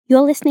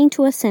You're listening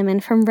to a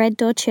sermon from Red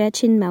Door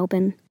Church in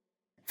Melbourne.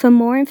 For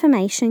more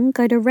information,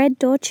 go to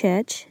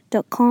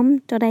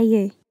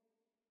reddoorchurch.com.au.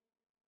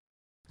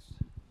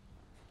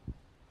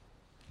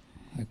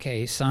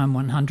 Okay, Psalm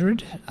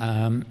 100,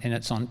 and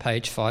it's on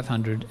page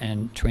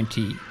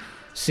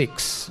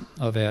 526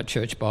 of our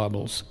church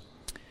Bibles.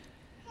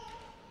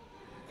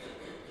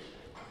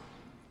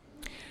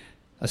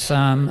 A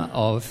psalm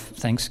of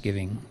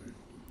thanksgiving.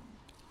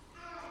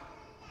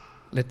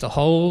 Let the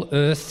whole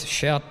earth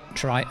shout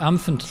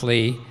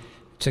triumphantly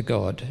to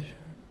God.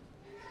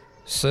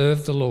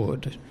 Serve the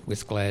Lord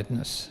with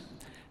gladness.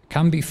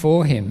 Come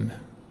before him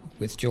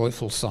with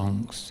joyful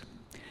songs.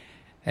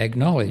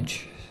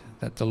 Acknowledge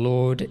that the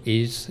Lord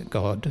is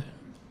God.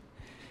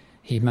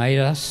 He made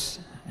us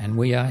and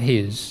we are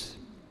his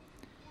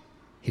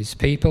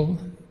people,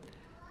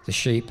 the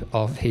sheep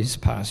of his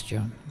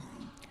pasture.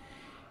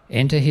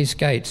 Enter his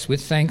gates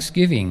with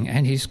thanksgiving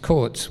and his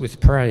courts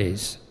with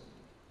praise.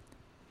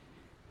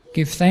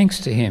 Give thanks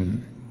to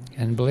him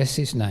and bless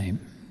his name.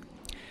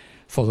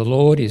 For the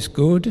Lord is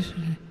good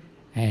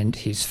and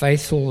his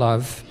faithful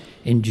love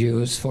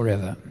endures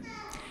forever.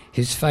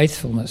 His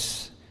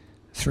faithfulness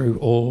through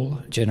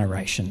all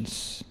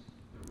generations.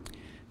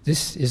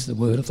 This is the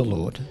word of the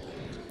Lord.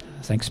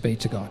 Thanks be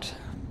to God.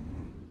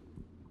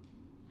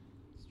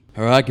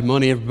 All right, good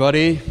morning,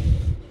 everybody. If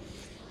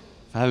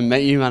I haven't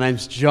met you, my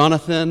name's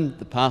Jonathan,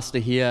 the pastor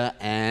here,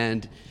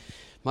 and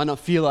might not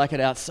feel like it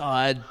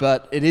outside,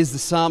 but it is the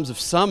Psalms of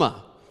Summer.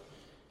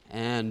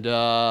 And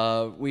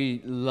we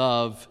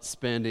love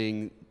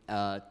spending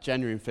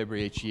January and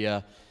February each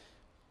year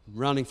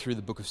running through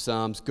the book of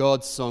Psalms,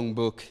 God's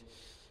songbook.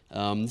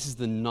 This is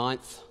the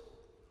 9th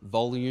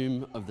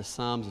volume of the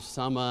Psalms of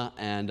Summer,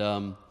 and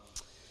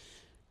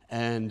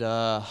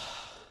I've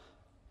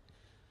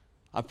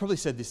probably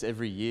said this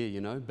every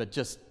year, but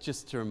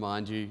just to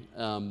remind you,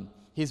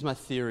 here's my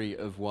theory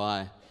of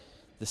why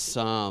the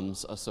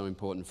Psalms are so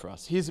important for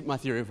us. Here's my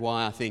theory of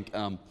why I think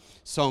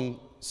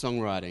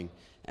songwriting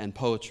and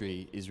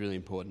poetry is really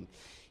important.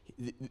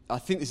 I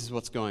think this is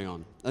what's going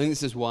on. I think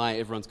this is why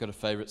everyone's got a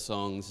favourite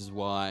song. This is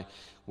why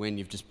when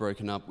you've just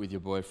broken up with your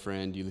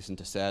boyfriend, you listen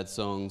to sad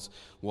songs.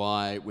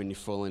 Why when you're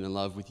falling in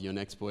love with your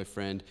next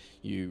boyfriend,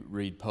 you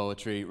read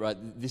poetry, right?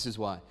 This is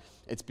why.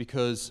 It's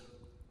because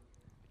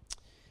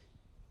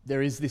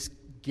there is this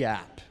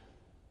gap,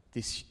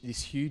 this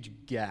huge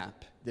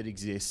gap that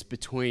exists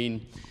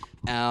between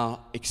our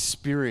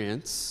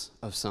experience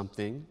of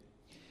something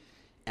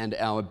and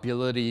our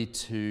ability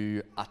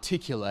to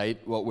articulate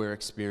what we're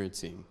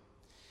experiencing.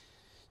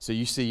 So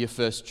you see your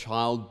first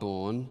child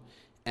born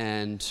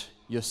and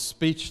you're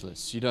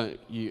speechless. You're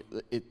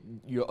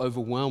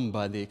overwhelmed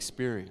by the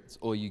experience,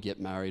 or you get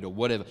married, or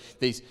whatever.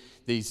 These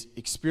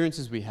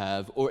experiences we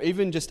have, or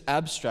even just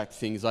abstract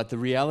things like the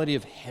reality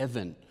of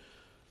heaven,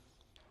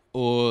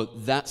 or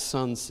that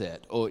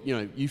sunset, or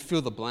you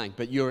fill the blank,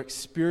 but your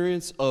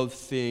experience of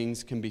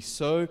things can be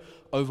so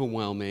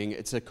overwhelming.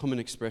 It's a common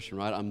expression,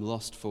 right? I'm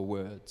lost for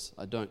words.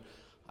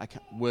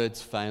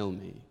 Words fail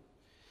me.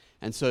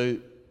 And so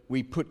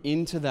we put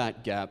into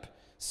that gap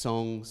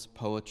songs,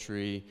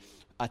 poetry,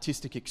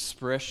 artistic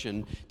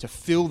expression to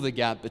fill the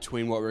gap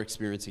between what we're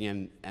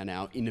experiencing and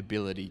our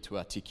inability to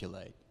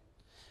articulate.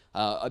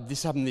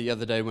 This happened the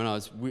other day when I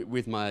was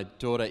with my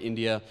daughter,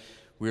 India.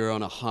 We were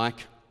on a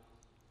hike.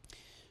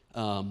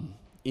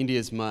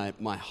 India's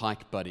my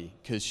hike buddy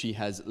because she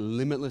has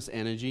limitless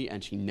energy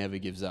and she never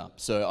gives up.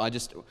 So I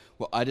just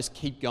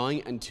keep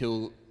going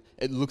until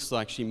it looks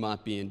like she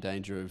might be in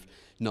danger of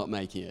not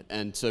making it.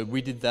 And so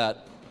we did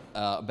that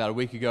about a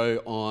week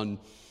ago on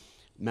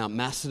Mount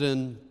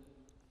Macedon,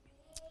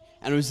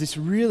 and it was this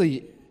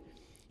really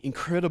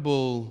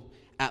incredible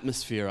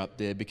atmosphere up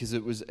there because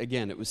it was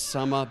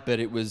summer, but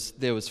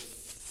there was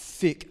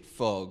thick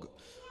fog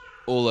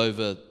all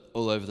over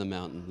the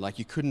mountain. Like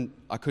I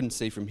couldn't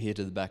see from here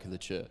to the back of the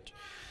church.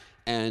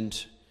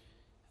 And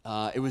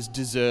it was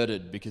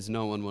deserted because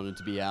no one wanted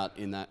to be out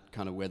in that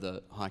kind of weather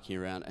hiking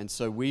around. And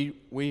so we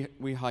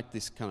hiked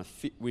this kind of,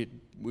 we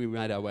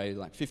made our way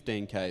like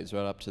 15 Ks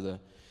right up to the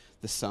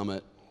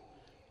summit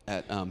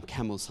at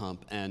Camel's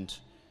Hump. And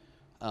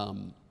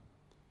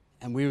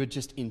we were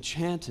just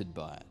enchanted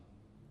by it.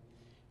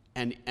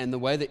 And the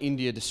way that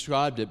India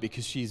described it,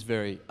 because she's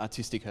very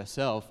artistic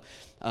herself,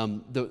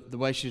 the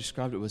way she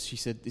described it was, she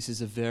said, this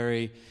is a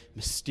very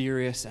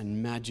mysterious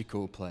and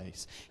magical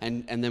place.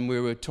 And then we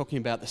were talking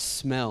about the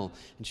smell,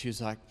 and she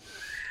was like,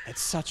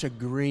 it's such a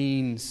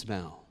green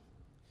smell,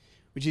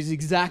 which is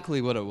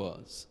exactly what it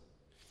was.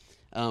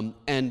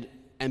 And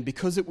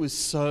because it was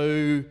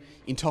so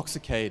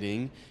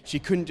intoxicating, she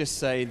couldn't just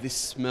say, this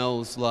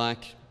smells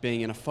like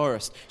being in a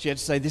forest. She had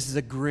to say, this is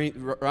a green,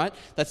 right?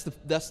 That's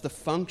the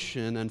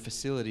function and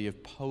facility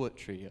of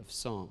poetry, of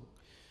song.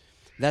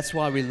 That's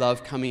why we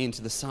love coming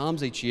into the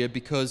Psalms each year,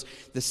 because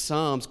the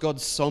Psalms,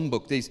 God's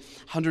songbook, these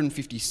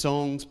 150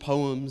 songs,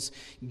 poems,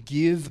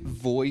 give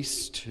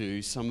voice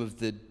to some of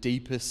the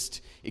deepest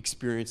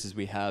experiences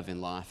we have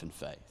in life and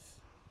faith.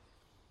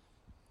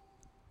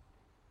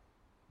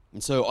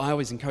 And so I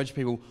always encourage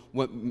people,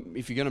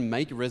 if you're going to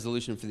make a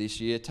resolution for this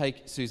year,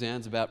 take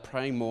Suzanne's about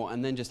praying more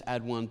and then just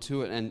add one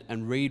to it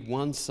and read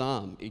one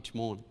psalm each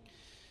morning.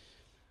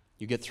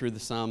 You get through the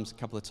Psalms a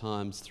couple of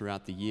times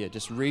throughout the year.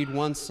 Just read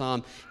one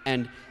psalm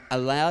and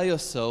allow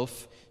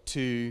yourself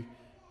to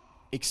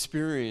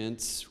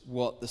experience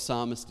what the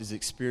psalmist is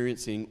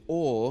experiencing,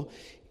 or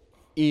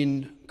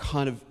in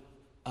kind of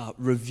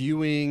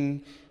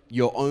reviewing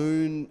your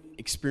own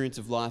experience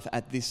of life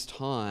at this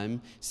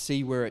time,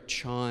 see where it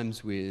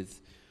chimes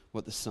with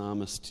what the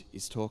psalmist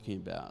is talking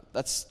about.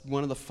 That's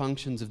one of the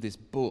functions of this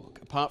book.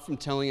 Apart from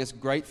telling us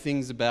great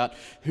things about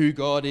who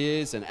God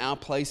is and our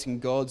place in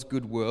God's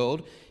good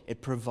world,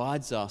 it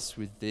provides us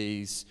with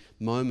these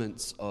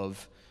moments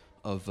of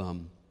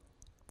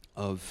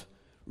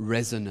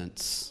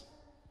resonance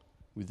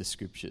with the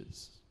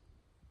Scriptures.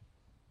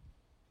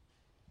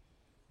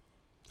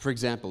 For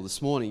example,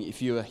 this morning,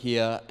 if you are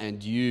here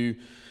and you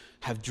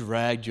have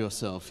dragged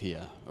yourself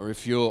here, or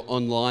if you're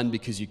online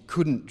because you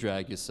couldn't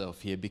drag yourself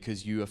here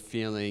because you are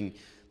feeling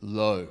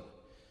low,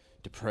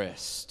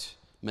 depressed,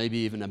 maybe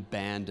even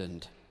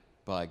abandoned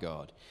by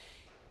God.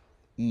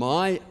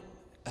 My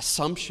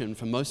assumption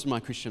for most of my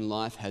Christian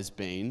life has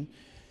been,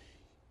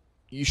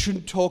 you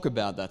shouldn't talk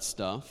about that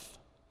stuff,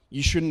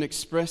 you shouldn't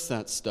express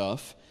that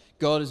stuff,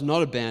 God has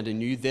not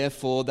abandoned you,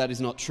 therefore that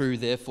is not true,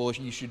 therefore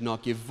you should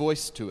not give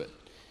voice to it.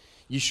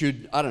 You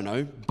should,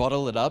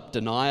 bottle it up,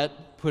 deny it,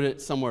 put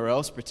it somewhere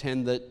else,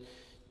 pretend that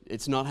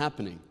it's not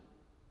happening.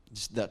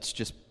 That's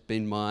just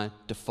been my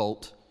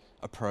default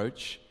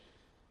approach.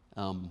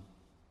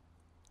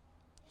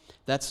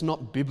 That's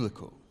not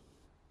biblical.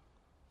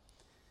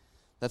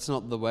 That's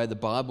not the way the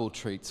Bible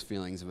treats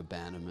feelings of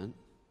abandonment.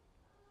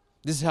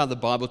 This is how the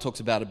Bible talks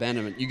about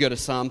abandonment. You go to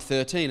Psalm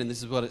 13 and this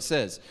is what it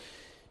says.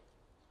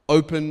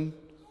 Open,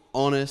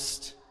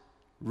 honest,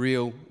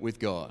 real with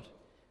God.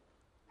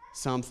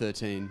 Psalm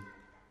 13,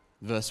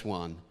 verse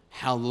 1.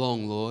 How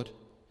long, Lord?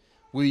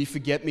 Will you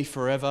forget me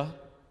forever?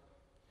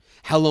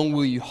 How long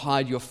will you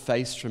hide your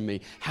face from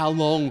me? How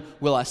long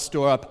will I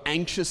store up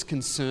anxious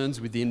concerns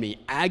within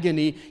me,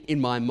 agony in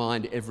my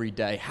mind every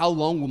day? How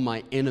long will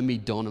my enemy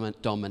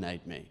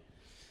dominate me?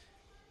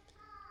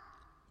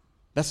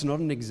 That's not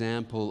an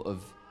example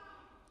of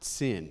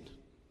sin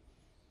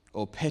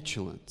or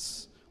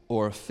petulance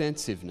or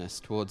offensiveness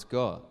towards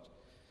God.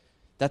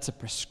 That's a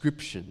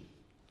prescription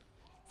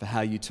for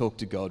how you talk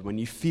to God when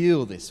you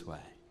feel this way.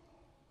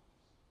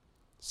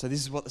 So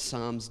this is what the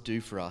Psalms do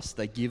for us.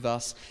 They give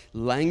us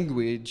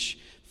language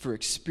for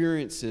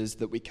experiences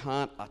that we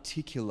can't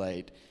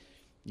articulate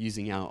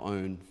using our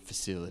own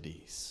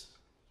facilities.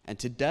 And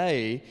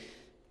today,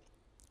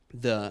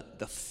 the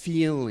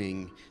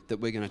feeling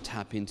that we're going to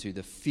tap into,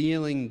 the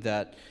feeling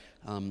that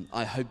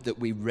I hope that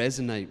we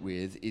resonate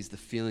with, is the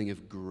feeling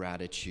of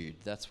gratitude.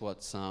 That's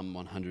what Psalm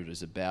 100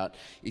 is about.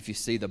 If you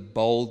see the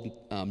bold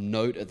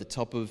note at the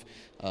top of,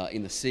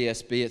 in the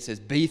CSB, it says,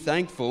 "Be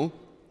thankful."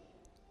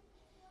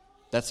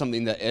 That's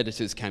something that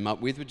editors came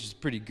up with, which is a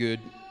pretty good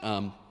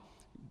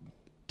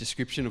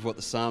description of what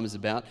the psalm is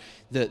about.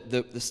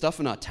 The stuff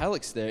in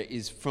italics there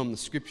is from the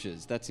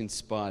Scriptures. That's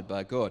inspired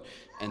by God.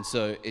 And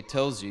so it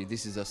tells you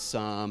this is a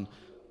psalm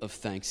of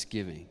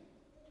thanksgiving.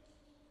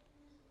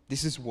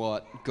 This is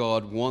what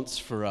God wants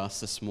for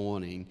us this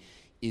morning,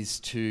 is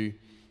to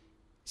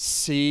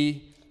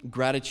see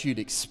gratitude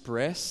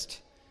expressed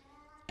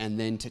and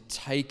then to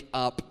take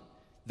up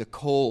the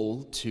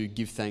call to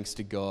give thanks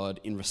to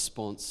God in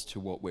response to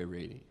what we're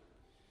reading.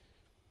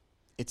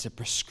 It's a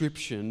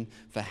prescription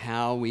for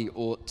how we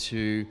ought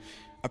to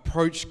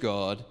approach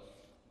God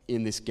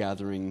in this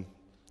gathering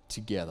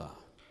together.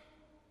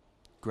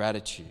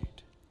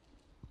 Gratitude.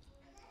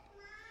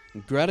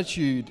 And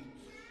gratitude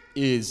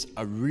is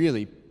a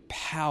really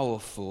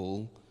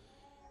powerful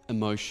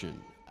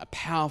emotion, a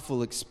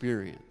powerful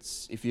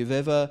experience. If you've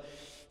ever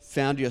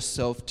found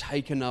yourself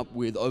taken up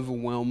with,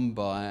 overwhelmed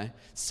by,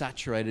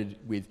 saturated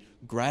with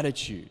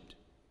gratitude,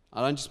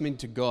 I don't just mean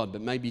to God,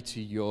 but maybe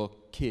to your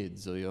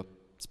kids or your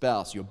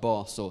spouse, your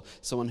boss, or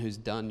someone who's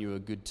done you a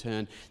good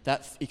turn,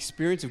 that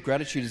experience of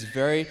gratitude is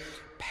very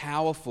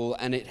powerful,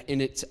 and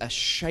it's a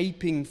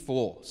shaping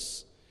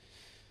force.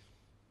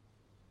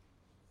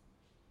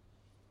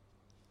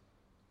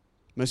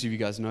 Most of you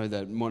guys know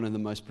that one of the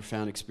most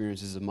profound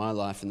experiences of my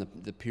life and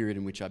the period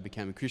in which I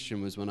became a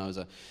Christian was when I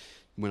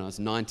was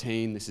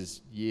 19. This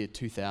is year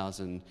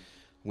 2000.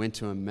 Went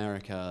to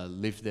America,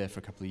 lived there for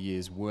a couple of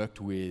years,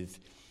 worked with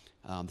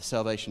the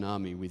Salvation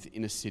Army, with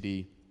inner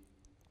city,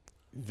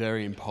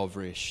 very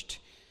impoverished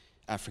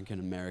African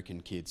American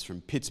kids from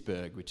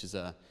Pittsburgh, which is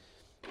a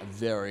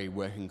very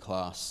working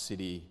class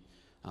city,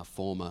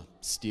 former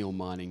steel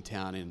mining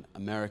town in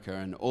America.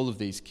 And all of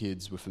these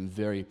kids were from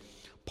very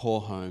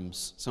poor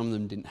homes. Some of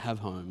them didn't have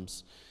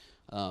homes.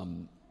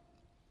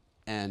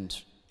 And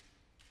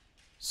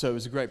so it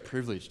was a great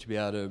privilege to be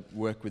able to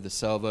work with the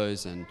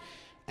Salvos and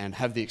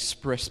have the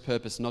express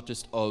purpose not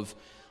just of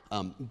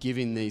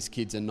giving these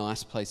kids a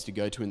nice place to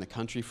go to in the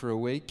country for a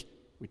week,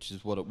 which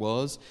is what it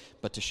was,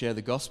 but to share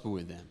the gospel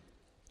with them.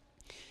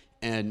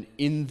 And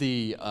in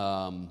the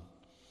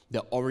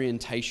the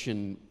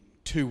orientation,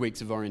 2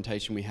 weeks of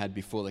orientation we had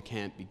before the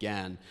camp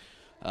began,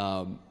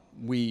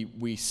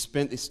 we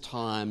spent this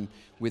time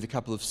with a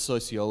couple of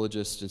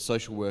sociologists and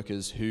social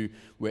workers who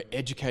were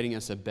educating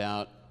us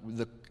about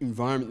the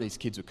environment these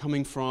kids were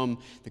coming from,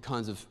 the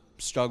kinds of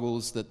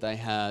struggles that they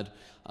had,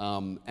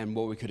 and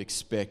what we could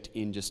expect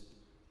in just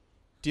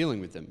dealing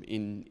with them,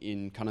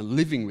 in kind of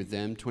living with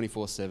them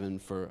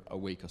 24/7 for a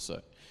week or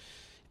so.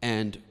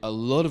 And a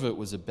lot of it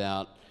was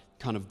about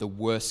kind of the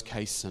worst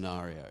case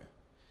scenario.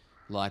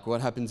 Like,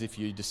 what happens if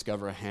you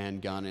discover a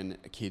handgun in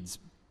a kid's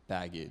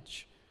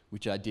baggage,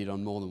 which I did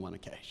on more than one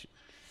occasion.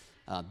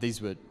 I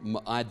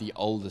had the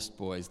oldest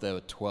boys, they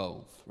were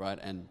 12, right?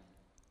 And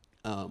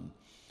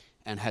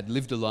had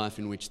lived a life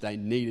in which they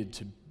needed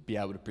to be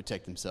able to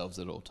protect themselves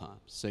at all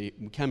times. So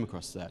we came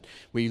across that.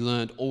 We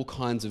learned all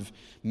kinds of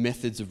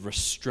methods of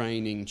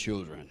restraining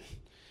children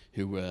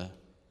who were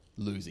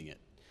losing it.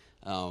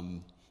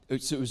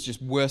 So it was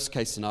just worst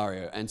case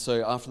scenario. And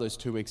so after those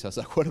 2 weeks, I was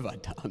like, what have I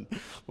done?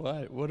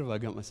 What have I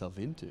got myself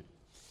into?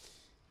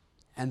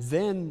 And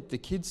then the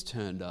kids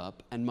turned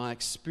up, and my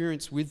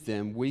experience with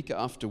them week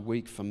after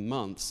week for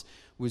months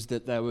was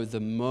that they were the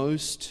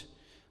most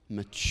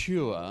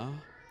mature,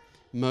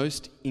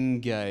 most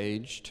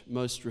engaged,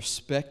 most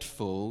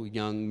respectful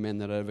young men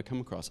that I'd ever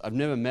come across. I've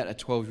never met a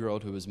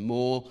 12-year-old who was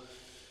more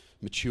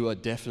mature,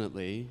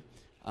 definitely,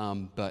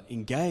 but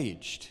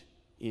engaged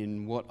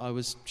in what I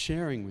was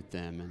sharing with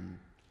them.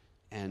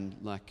 And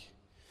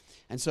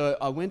so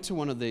I went to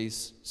one of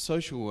these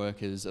social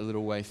workers a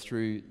little way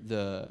through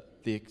the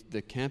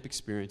camp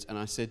experience, and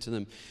I said to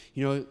them,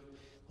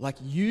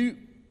 you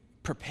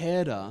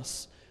prepared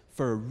us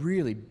for a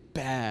really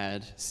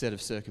bad set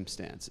of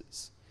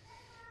circumstances.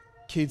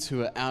 Kids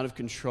who are out of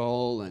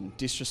control and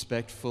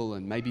disrespectful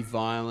and maybe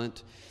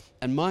violent.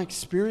 And my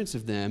experience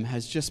of them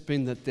has just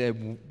been that they're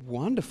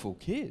wonderful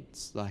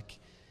kids. Like,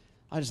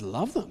 I just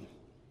love them.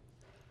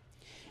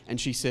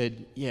 And she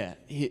said,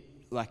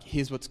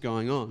 here's what's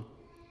going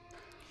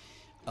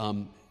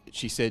on.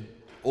 She said,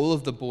 all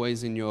of the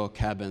boys in your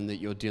cabin that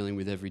you're dealing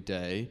with every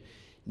day,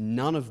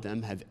 none of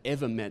them have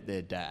ever met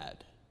their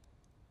dad.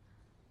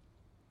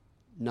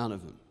 None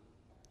of them.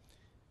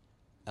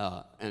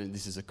 And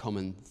this is a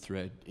common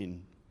thread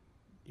in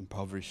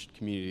impoverished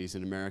communities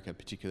in America,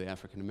 particularly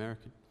African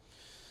American.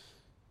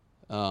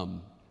 The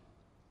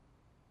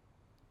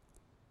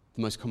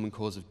most common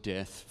cause of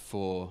death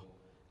for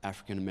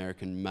African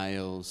American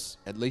males,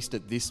 at least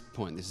at this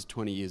point, this is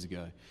 20 years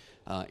ago,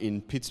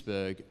 in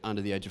Pittsburgh,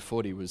 under the age of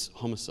 40, was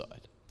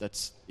homicide.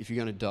 That's, if you're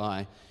going to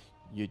die,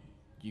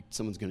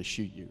 someone's going to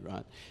shoot you,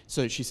 right?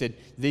 So she said,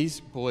 these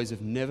boys have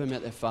never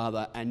met their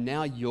father, and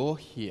now you're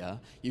here.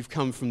 You've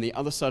come from the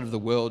other side of the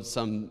world,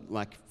 some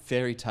like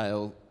fairy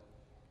tale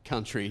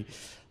country,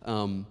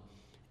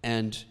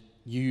 and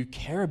you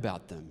care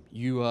about them.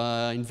 You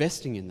are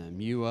investing in them.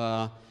 You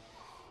are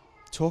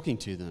talking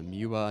to them.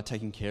 You are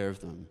taking care of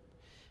them.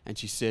 And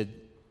she said,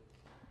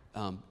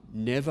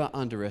 never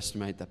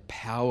underestimate the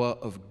power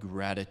of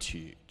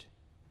gratitude.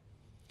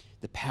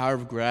 The power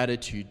of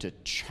gratitude to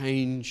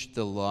change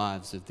the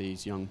lives of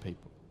these young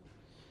people.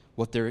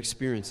 What they're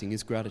experiencing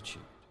is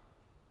gratitude.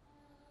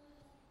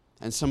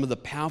 And some of the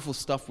powerful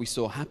stuff we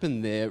saw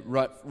happen there,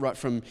 right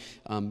from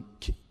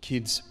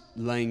kids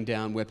laying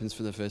down weapons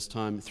for the first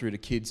time through to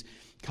kids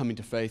coming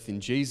to faith in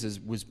Jesus,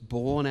 was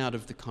born out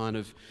of the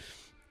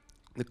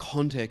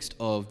context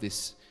of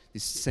this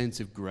sense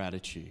of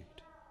gratitude.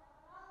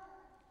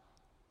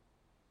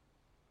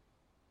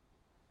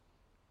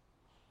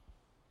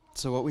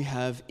 So what we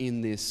have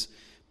in this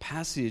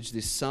passage,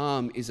 this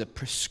psalm, is a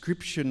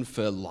prescription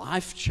for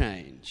life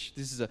change.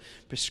 This is a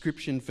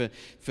prescription for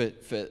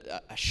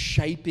a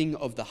shaping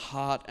of the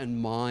heart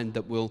and mind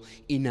that will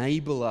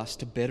enable us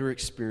to better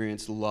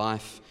experience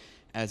life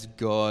as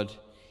God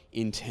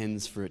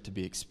intends for it to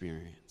be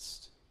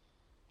experienced.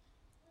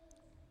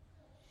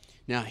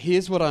 Now,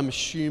 here's what I'm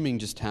assuming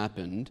just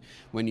happened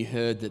when you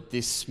heard that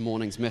this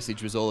morning's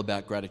message was all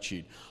about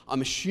gratitude.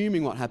 I'm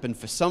assuming what happened,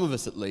 for some of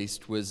us at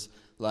least, was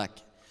like,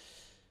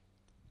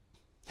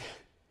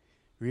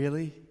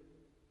 really?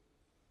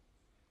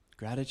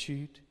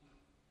 Gratitude?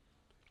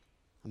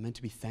 I'm meant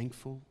to be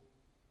thankful?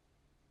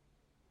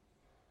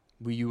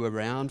 Were you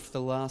around for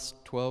the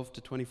last 12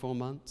 to 24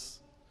 months?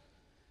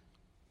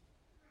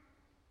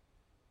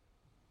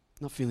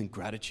 Not feeling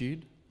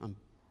gratitude. I'm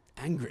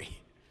angry,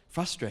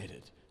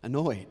 frustrated,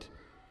 annoyed,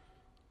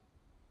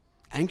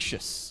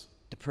 anxious,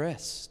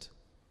 depressed.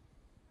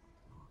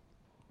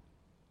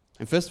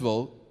 And first of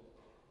all,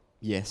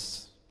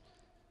 yes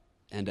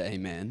and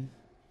amen.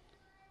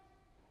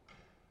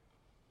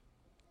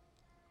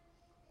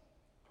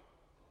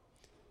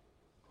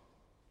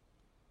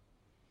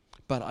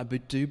 But I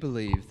do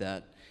believe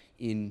that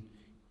in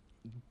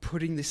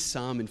putting this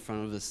psalm in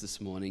front of us this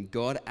morning,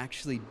 God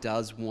actually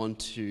does want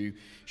to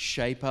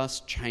shape us,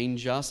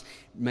 change us,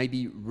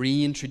 maybe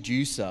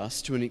reintroduce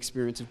us to an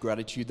experience of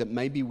gratitude that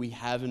maybe we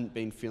haven't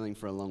been feeling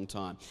for a long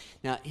time.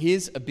 Now,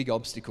 here's a big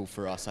obstacle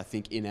for us, I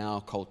think, in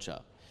our culture.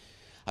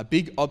 A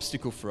big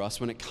obstacle for us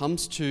when it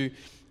comes to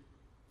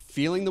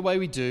feeling the way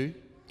we do,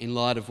 in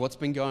light of what's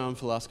been going on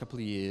for the last couple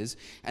of years,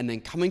 and then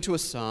coming to a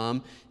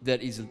psalm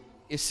that is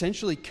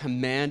essentially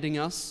commanding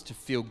us to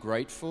feel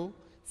grateful,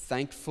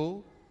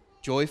 thankful,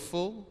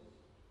 joyful,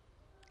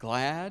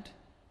 glad.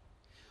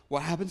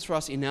 What happens for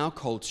us in our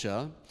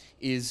culture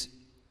is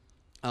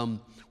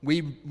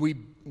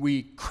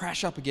we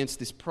crash up against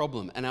this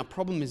problem, and our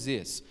problem is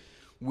this: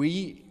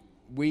 we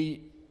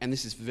and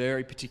this is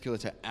very particular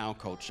to our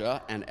culture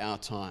and our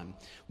time.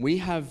 We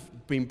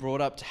have been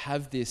brought up to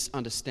have this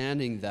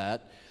understanding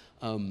that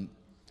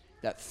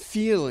that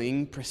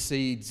feeling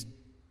precedes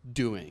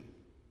doing.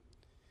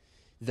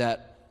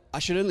 That I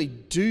should only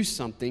do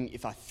something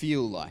if I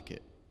feel like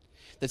it.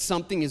 That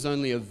something is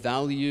only of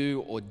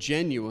value or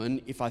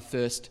genuine if I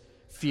first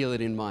feel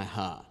it in my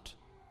heart.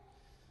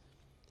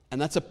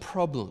 And that's a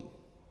problem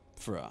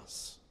for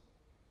us.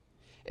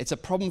 It's a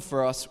problem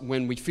for us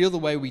when we feel the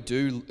way we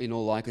do, in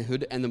all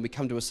likelihood, and then we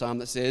come to a psalm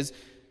that says,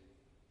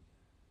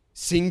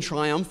 sing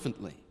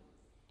triumphantly,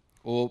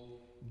 or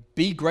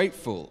be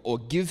grateful, or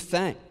give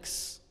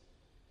thanks.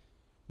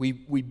 We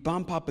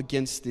bump up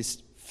against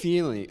this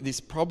feeling, this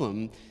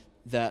problem,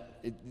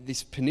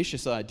 this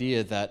pernicious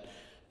idea that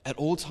at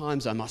all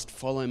times I must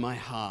follow my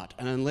heart,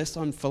 and unless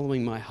I'm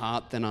following my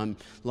heart, then I'm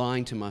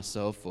lying to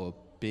myself or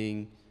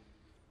being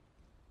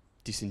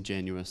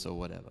disingenuous or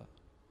whatever.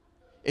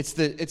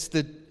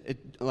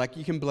 Like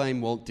you can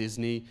blame Walt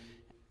Disney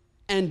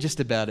and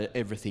just about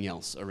everything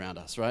else around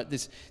us, right?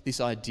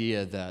 This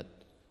idea that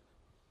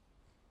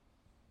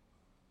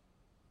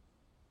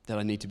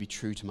I need to be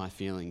true to my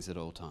feelings at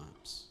all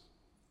times.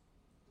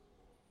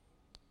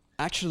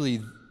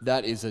 Actually,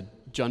 that is a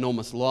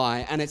ginormous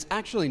lie, and it's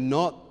actually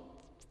not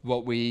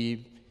what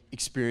we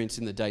experience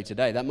in the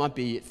day-to-day. That might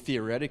be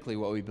theoretically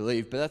what we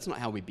believe, but that's not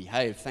how we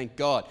behave, thank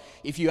God.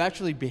 If you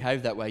actually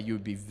behave that way, you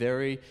would be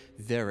very,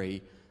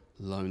 very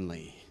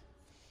lonely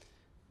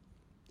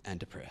and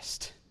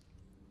depressed.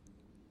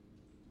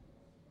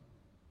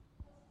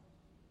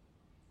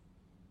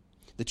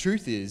 The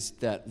truth is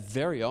that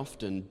very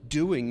often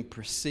doing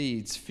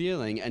precedes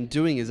feeling, and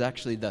doing is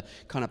actually the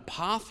kind of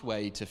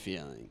pathway to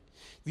feeling.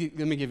 Let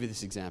me give you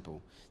this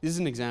example. This is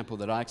an example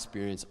that I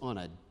experience on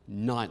a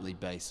nightly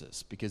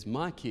basis because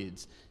my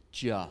kids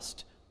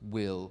just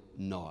will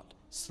not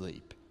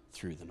sleep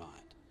through the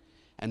night.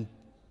 And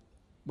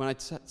when I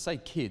say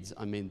kids,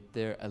 I mean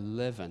they're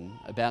 11,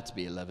 about to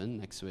be 11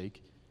 next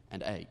week,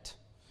 and 8.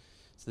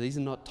 So these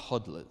are not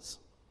toddlers.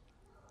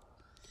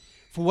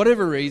 For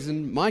whatever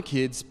reason, my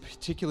kids,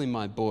 particularly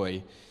my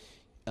boy,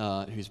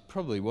 who's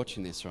probably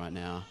watching this right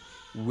now,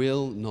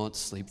 will not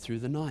sleep through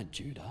the night,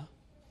 Judah.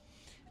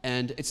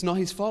 And it's not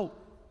his fault.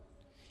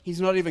 He's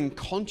not even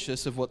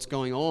conscious of what's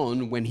going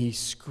on when he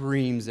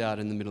screams out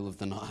in the middle of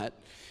the night.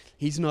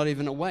 He's not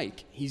even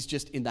awake. He's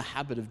just in the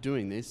habit of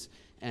doing this,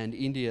 and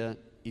India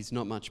is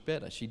not much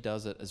better. She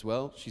does it as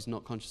well. She's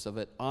not conscious of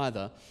it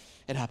either.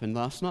 It happened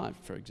last night,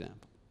 for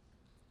example.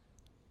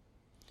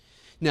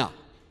 Now,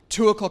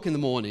 2 o'clock in the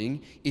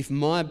morning, if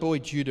my boy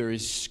Judah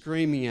is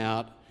screaming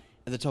out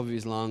at the top of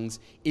his lungs,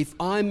 if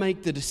I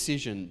make the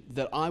decision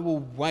that I will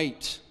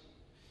wait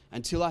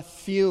until I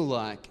feel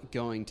like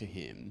going to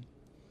him,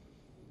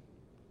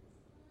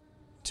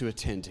 to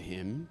attend to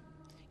him,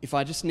 if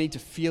I just need to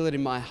feel it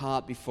in my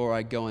heart before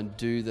I go and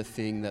do the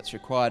thing that's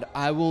required,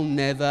 I will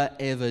never,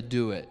 ever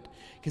do it.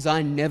 Because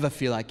I never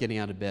feel like getting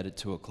out of bed at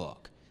 2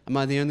 o'clock. Am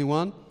I the only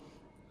one?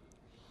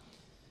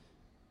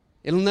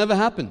 It'll never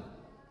happen.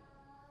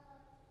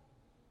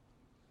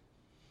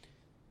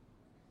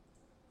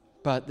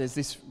 But there's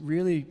this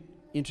really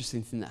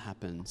interesting thing that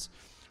happens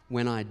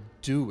when I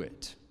do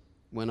it.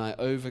 When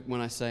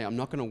I say I'm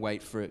not going to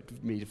wait for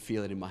me to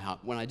feel it in my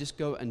heart. When I just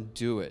go and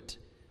do it.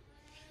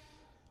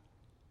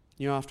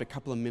 You know, after a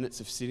couple of minutes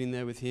of sitting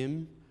there with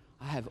him,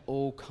 I have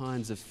all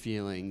kinds of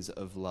feelings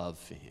of love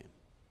for him.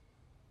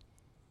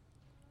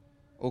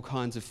 All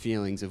kinds of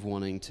feelings of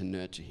wanting to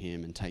nurture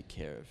him and take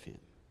care of him.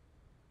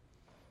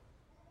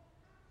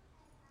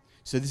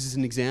 So this is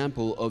an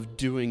example of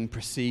doing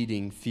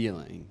preceding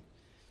feeling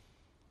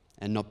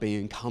and not being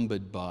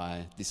encumbered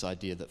by this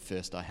idea that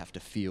first I have to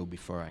feel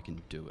before I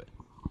can do it.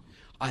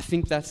 I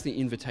think that's the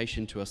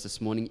invitation to us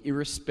this morning,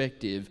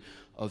 irrespective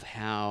of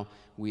how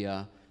we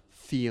are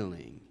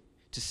feeling.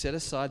 To set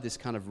aside this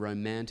kind of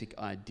romantic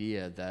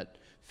idea that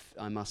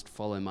I must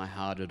follow my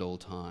heart at all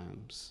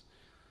times.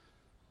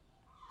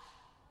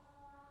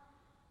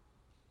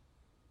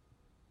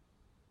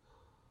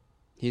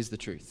 Here's the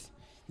truth.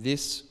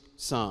 This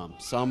psalm,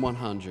 Psalm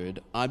 100,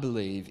 I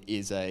believe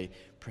is a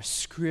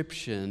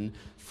prescription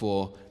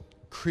for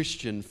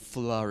Christian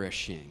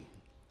flourishing.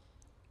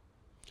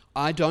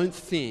 I don't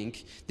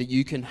think that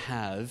you can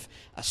have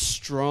a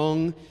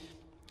strong,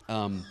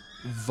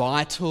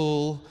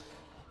 vital,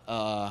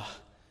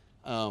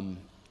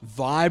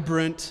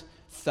 vibrant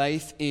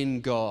faith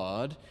in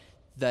God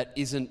that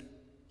isn't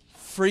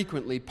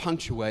frequently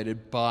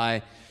punctuated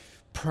by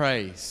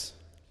praise,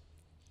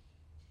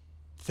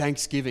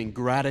 thanksgiving,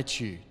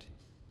 gratitude.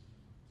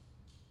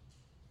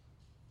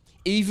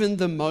 Even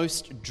the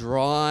most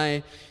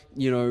dry,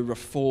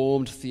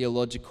 reformed,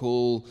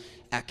 theological,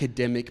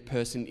 academic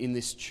person in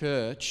this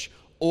church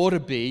ought to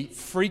be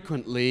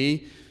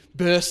frequently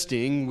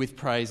bursting with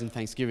praise and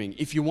thanksgiving.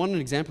 If you want an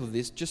example of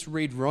this, just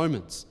read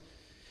Romans.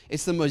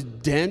 It's the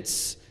most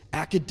dense,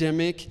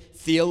 academic,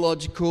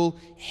 theological,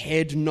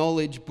 head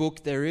knowledge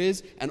book there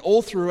is, and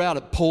all throughout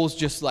it, Paul's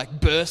just like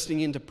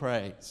bursting into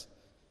praise.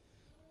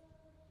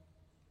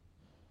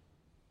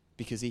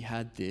 Because he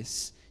had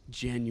this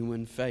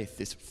genuine faith,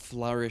 this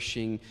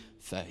flourishing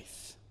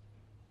faith.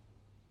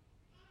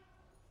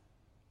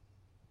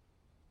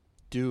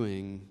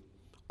 Doing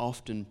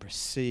often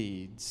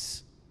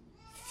precedes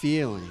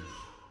feeling.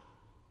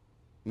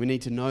 We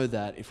need to know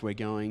that if we're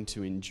going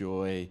to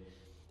enjoy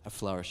a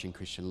flourishing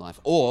Christian life.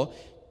 Or,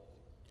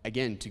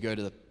 again, to go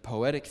to the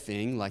poetic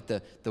thing, like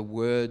the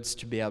words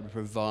to be able to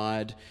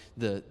provide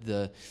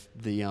the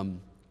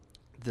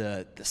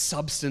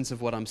substance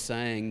of what I'm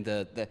saying,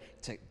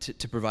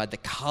 to provide the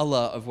color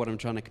of what I'm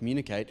trying to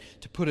communicate.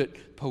 To put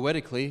it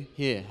poetically,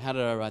 here, how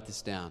did I write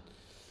this down?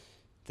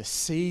 The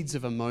seeds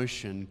of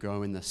emotion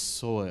grow in the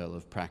soil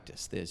of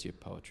practice. There's your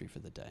poetry for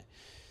the day.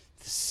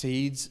 The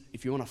seeds,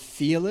 if you want to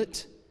feel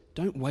it,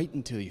 don't wait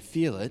until you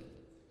feel it.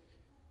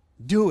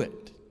 Do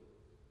it.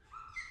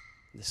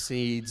 The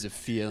seeds of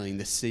feeling,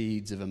 the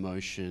seeds of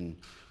emotion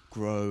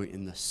grow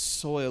in the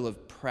soil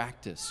of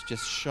practice,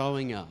 just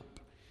showing up,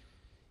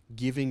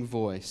 giving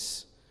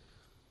voice.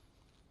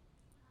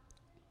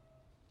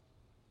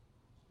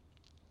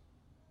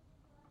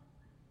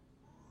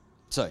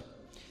 So,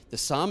 the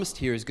psalmist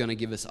here is going to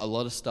give us a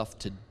lot of stuff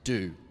to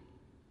do.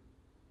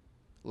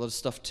 A lot of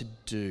stuff to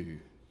do,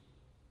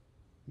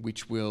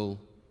 which will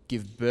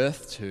give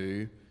birth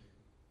to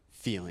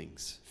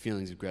feelings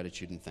of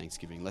gratitude and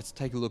thanksgiving. Let's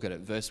take a look at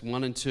it. Verse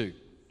 1 and 2.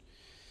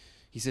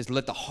 He says,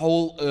 "Let the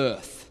whole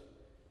earth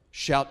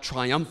shout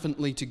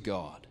triumphantly to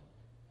God.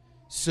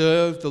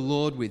 Serve the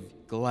Lord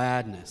with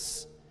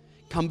gladness.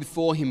 Come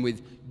before him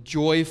with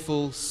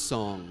joyful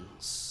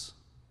songs."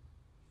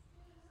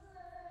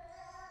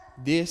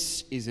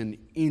 This is an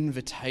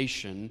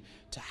invitation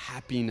to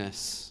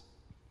happiness,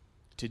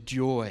 to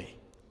joy.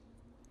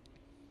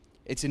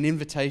 It's an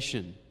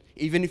invitation.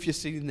 Even if you're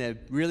sitting there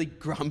really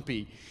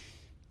grumpy,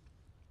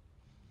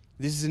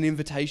 this is an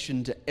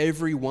invitation to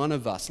every one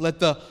of us. Let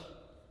the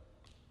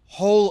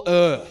whole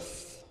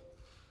earth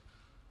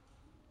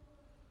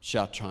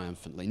shout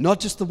triumphantly. Not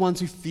just the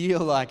ones who feel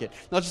like it.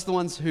 Not just the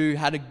ones who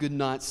had a good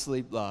night's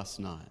sleep last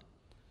night.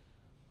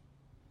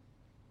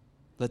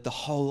 Let the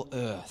whole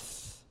earth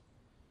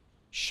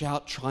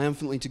shout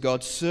triumphantly to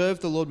God.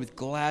 Serve the Lord with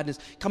gladness.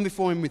 Come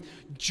before him with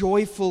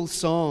joyful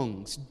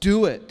songs.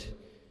 Do it.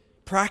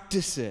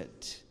 Practice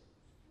it.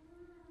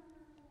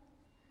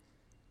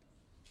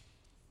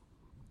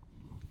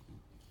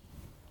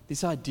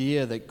 This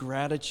idea that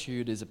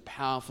gratitude is a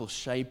powerful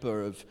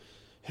shaper of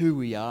who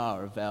we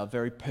are, of our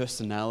very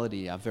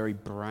personality, our very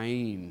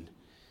brain,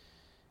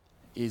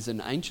 is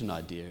an ancient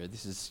idea.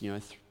 This is,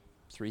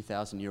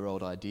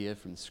 3,000-year-old idea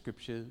from the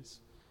scriptures.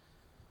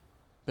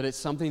 But it's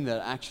something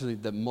that actually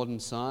the modern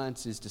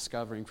science is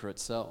discovering for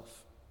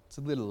itself. It's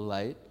a little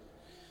late.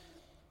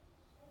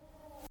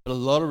 But a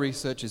lot of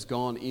research has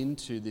gone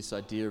into this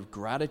idea of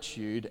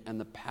gratitude and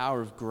the power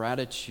of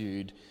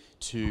gratitude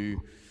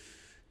to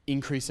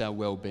increase our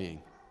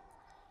well-being.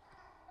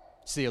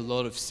 See a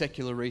lot of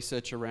secular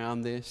research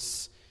around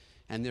this,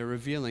 and they're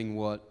revealing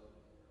what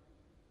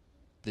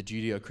the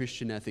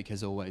Judeo-Christian ethic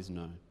has always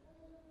known.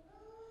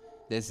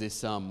 There's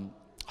this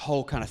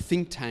whole kind of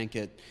think tank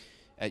at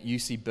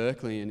UC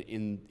Berkeley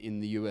in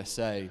the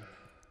USA,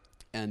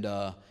 and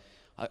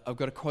I've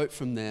got a quote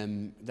from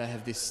them. They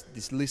have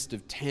this list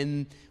of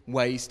 10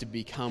 ways to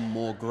become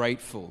more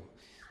grateful.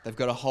 They've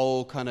got a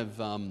whole kind of,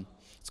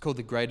 it's called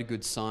the Greater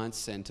Good Science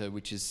Center,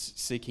 which is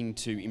seeking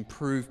to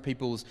improve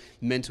people's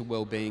mental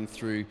well-being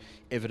through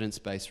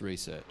evidence-based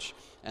research.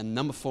 And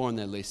number 4 on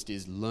their list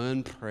is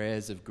learn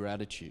prayers of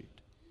gratitude.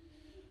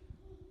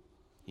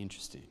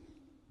 Interesting.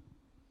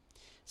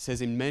 It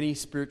says in many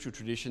spiritual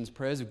traditions,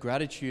 prayers of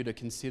gratitude are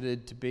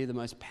considered to be the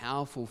most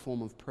powerful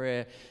form of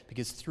prayer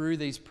because through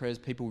these prayers,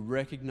 people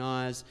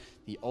recognize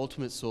the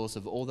ultimate source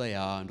of all they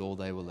are and all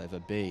they will ever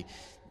be.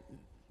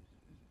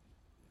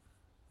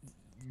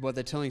 What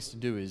they're telling us to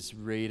do is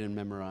read and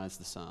memorize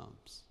the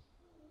Psalms,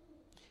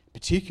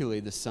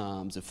 particularly the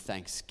Psalms of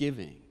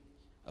thanksgiving,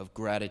 of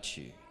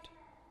gratitude,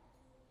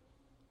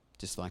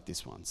 just like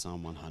this one,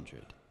 Psalm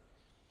 100.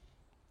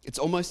 It's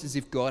almost as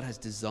if God has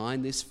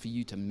designed this for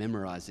you to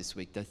memorize this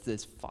week.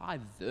 There's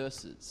 5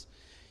 verses.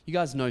 You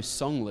guys know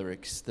song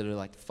lyrics that are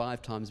like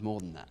 5 times more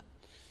than that.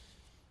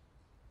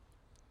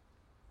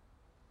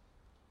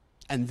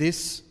 And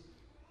this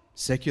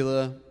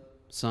secular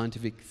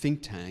scientific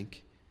think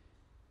tank,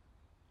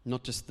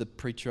 not just the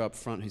preacher up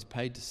front who's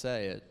paid to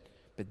say it,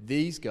 but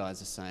these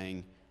guys are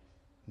saying,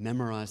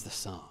 memorize the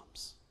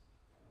Psalms.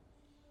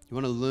 You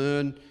want to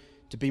learn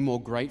to be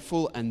more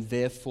grateful and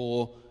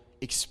therefore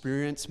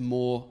experience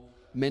more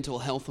mental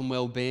health and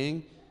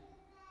well-being?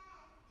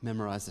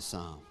 Memorize the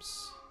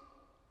Psalms.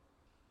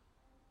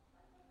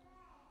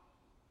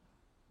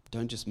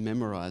 Don't just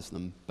memorize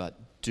them, but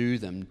do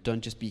them.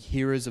 Don't just be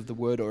hearers of the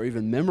word or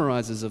even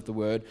memorizers of the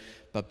word,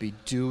 but be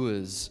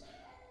doers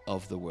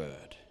of the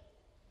word.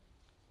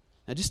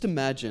 Now just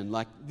imagine,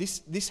 like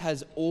this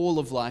has all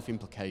of life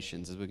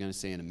implications, as we're going to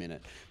see in a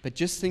minute. But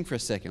just think for a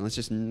second. Let's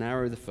just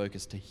narrow the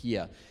focus to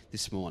here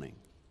this morning.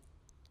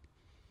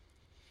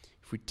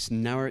 If we just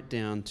narrow it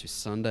down to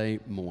Sunday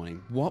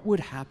morning, what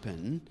would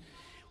happen?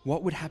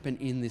 What would happen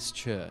in this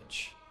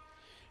church?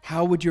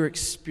 How would your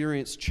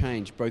experience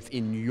change, both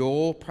in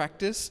your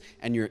practice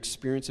and your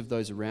experience of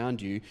those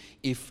around you,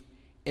 if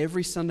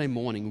every Sunday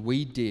morning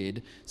we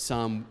did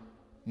Psalm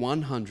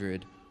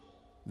 100,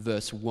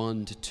 verse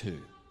 1 to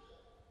 2?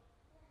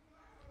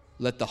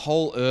 Let the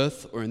whole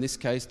earth, or in this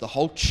case, the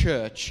whole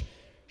church,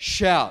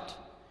 shout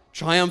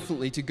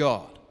triumphantly to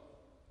God.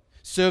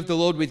 Serve the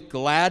Lord with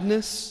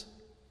gladness.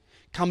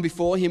 Come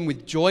before him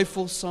with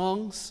joyful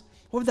songs.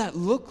 What would that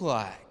look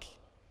like?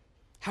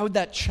 How would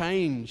that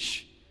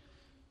change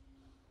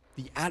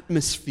the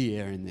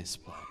atmosphere in this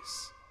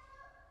place?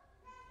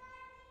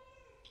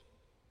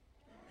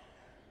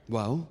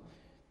 Well,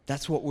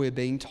 that's what we're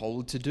being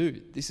told to do.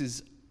 This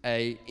is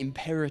an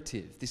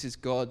imperative. This is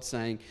God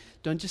saying,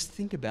 don't just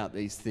think about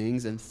these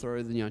things and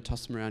throw them,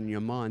 toss them around in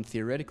your mind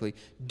theoretically.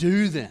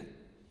 Do them.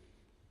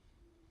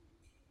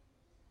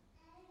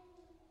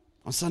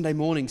 On Sunday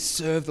morning,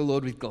 serve the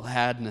Lord with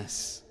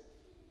gladness.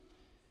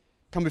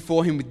 Come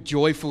before him with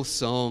joyful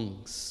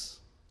songs.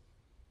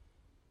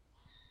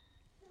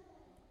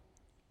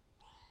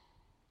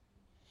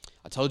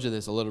 I told you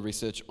there's a lot of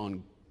research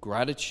on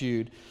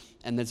gratitude,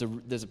 and there's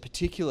a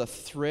particular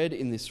thread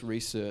in this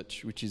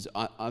research which is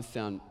I've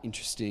found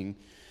interesting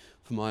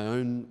for my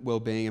own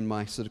well-being and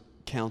my sort of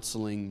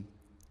counselling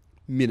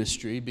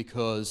ministry,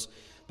 because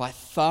by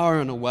far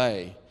and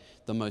away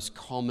the most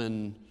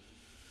common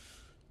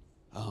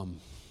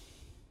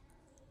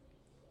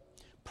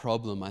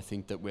problem I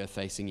think that we're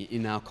facing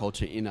in our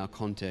culture, in our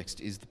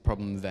context, is the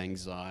problem of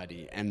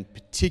anxiety, and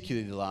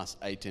particularly the last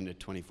 18 to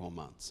 24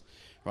 months.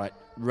 Right,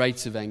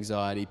 rates of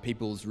anxiety,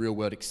 people's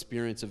real-world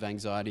experience of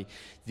anxiety,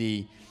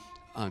 the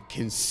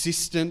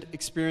consistent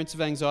experience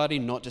of anxiety,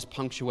 not just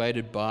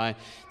punctuated by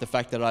the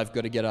fact that I've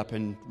got to get up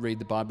and read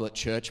the Bible at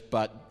church,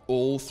 but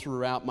all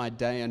throughout my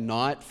day and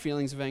night,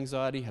 feelings of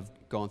anxiety have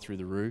gone through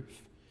the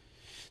roof.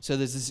 So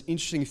there's this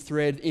interesting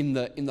thread in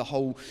the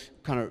whole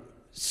kind of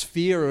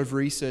sphere of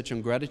research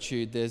on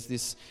gratitude. There's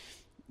this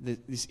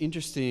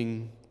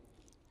interesting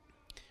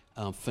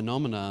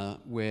phenomena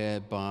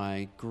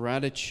whereby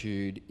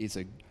gratitude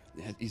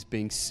is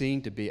being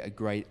seen to be a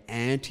great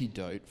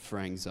antidote for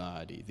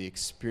anxiety, the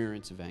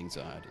experience of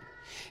anxiety.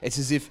 It's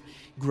as if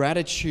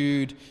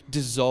gratitude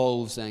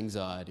dissolves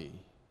anxiety.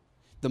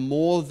 The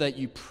more that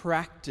you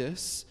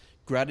practice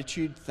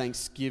gratitude,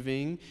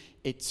 thanksgiving,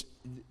 it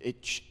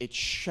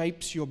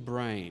shapes your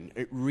brain.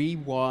 It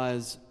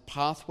rewires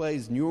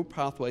neural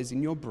pathways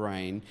in your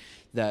brain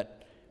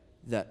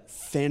that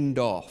fend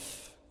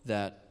off,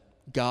 that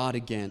guard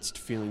against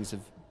feelings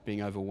of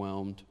being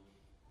overwhelmed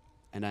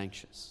and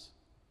anxious.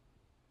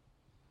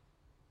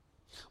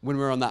 When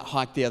we were on that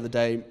hike the other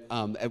day,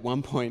 at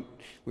one point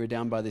we were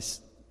down by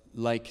this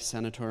lake,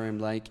 sanatorium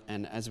lake,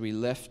 and as we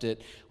left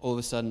it, all of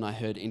a sudden I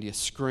heard India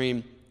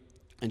scream,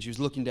 and she was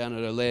looking down at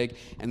her leg,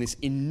 and this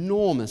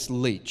enormous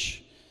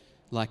leech,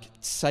 like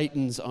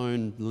Satan's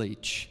own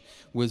leech,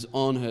 was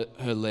on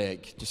her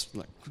leg, just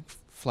like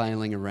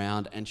flailing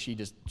around, and she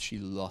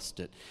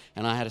lost it.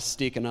 And I had a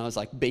stick, and I was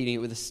like beating it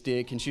with a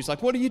stick, and she was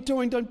like, "What are you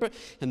doing? Don't break."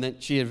 And then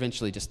she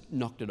eventually just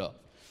knocked it off.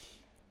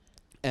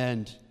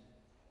 And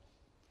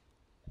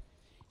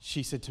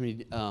she said to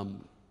me,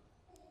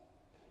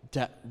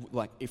 Dad,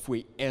 like, if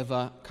we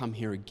ever come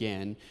here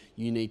again,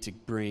 you need to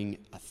bring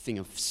a thing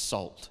of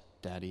salt,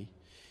 Daddy.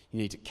 You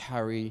need to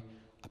carry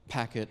a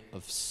packet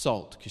of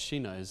salt, because she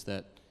knows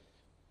that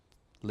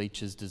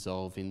leeches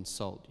dissolve in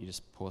salt. You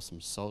just pour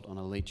some salt on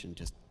a leech and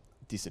just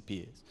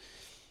disappears.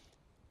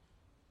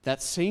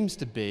 That seems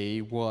to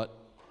be what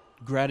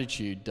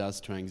gratitude does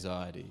to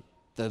anxiety.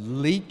 The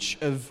leech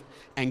of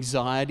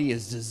anxiety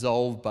is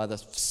dissolved by the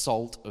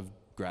salt of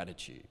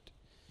gratitude.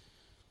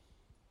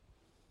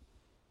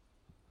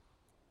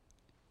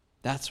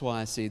 That's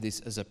why I see this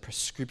as a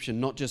prescription,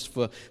 not just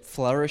for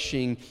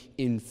flourishing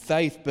in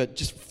faith, but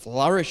just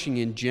flourishing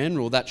in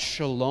general. That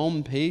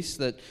shalom peace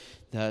that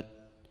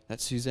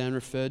Suzanne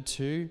referred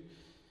to,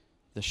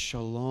 the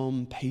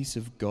shalom peace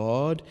of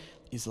God,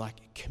 is like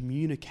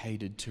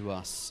communicated to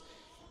us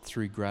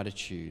through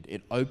gratitude.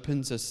 It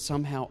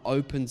somehow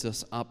opens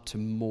us up to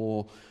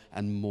more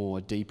and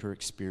more deeper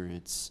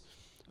experience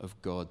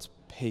of God's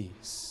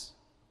peace.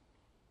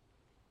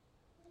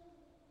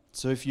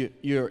 So if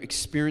you're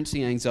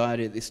experiencing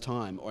anxiety at this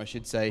time, or I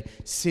should say,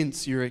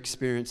 since you're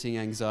experiencing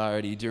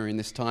anxiety during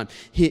this time,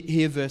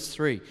 hear verse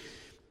 3.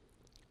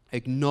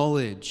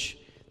 Acknowledge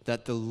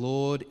that the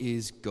Lord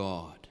is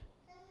God.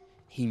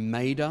 He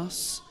made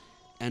us,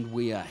 and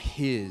we are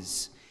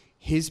His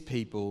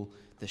people,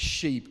 the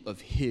sheep of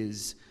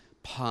His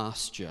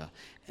pasture.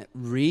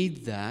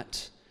 Read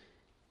that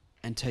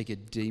and take a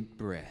deep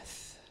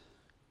breath.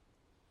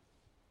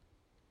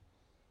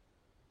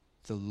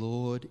 The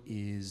Lord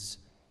is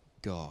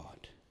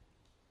God.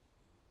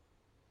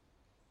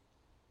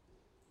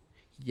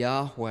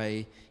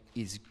 Yahweh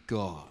is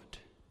God.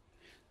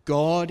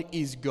 God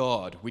is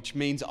God, which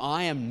means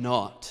I am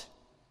not.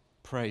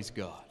 Praise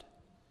God.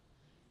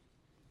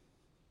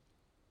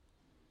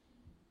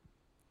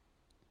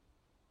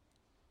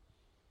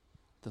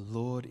 The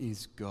Lord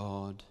is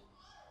God.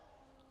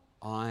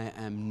 I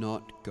am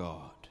not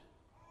God.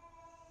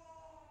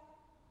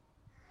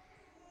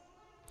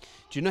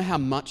 Do you know how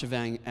much of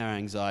our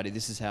anxiety,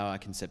 this is how I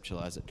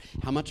conceptualize it,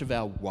 how much of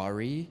our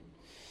worry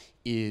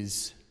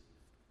is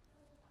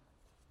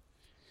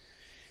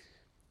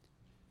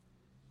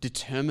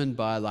determined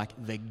by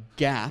the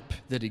gap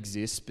that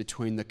exists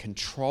between the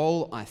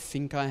control I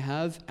think I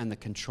have and the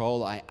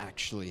control I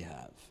actually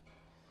have?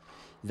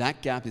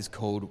 That gap is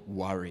called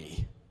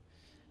worry,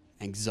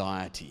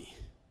 anxiety.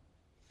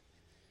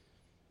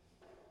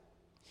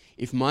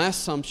 If my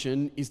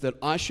assumption is that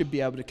I should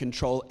be able to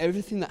control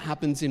everything that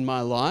happens in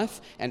my life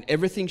and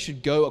everything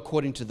should go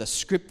according to the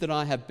script that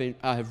I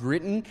have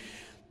written,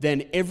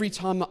 then every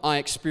time I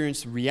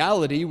experience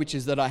reality, which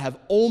is that I have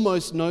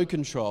almost no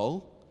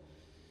control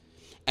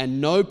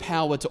and no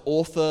power to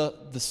author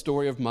the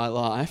story of my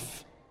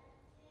life,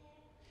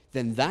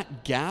 then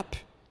that gap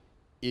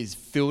is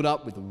filled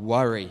up with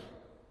worry,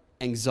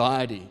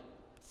 anxiety,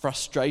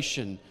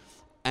 frustration,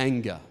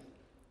 anger.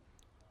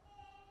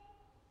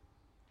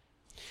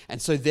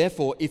 And so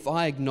therefore, if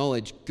I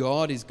acknowledge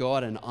God is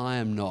God and I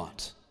am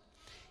not,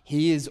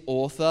 He is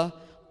author,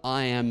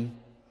 I am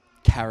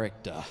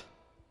character.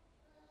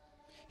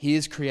 He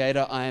is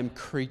creator, I am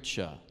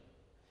creature,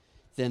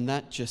 then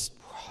that just,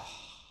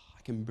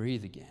 I can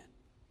breathe again.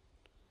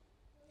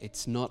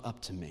 It's not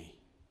up to me.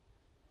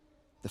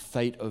 The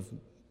fate of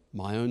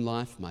my own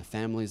life, my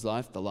family's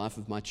life, the life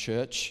of my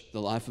church,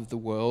 the life of the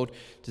world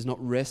does not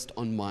rest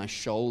on my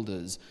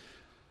shoulders.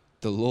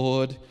 The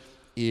Lord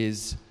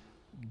is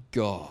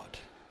God.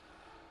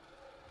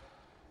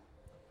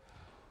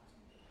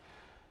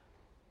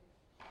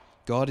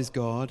 God is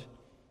God.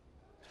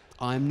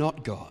 I am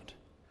not God.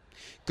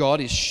 God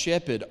is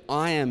shepherd.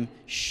 I am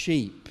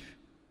sheep.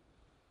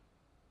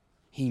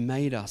 He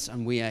made us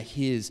and we are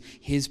His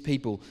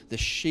people, the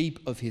sheep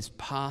of His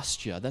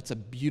pasture. That's a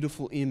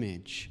beautiful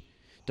image.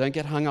 Don't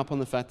get hung up on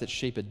the fact that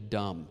sheep are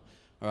dumb,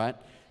 all right?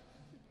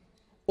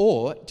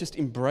 Or just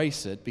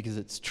embrace it because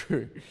it's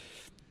true.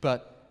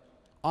 But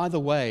either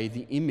way,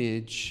 the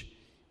image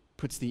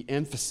puts the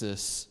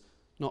emphasis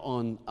not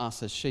on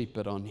us as sheep,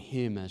 but on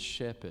Him as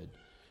shepherd.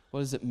 What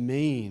does it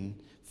mean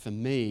for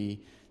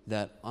me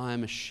that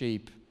I'm a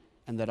sheep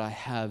and that I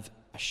have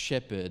a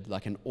shepherd,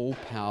 like an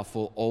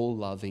all-powerful,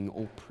 all-loving,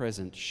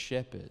 all-present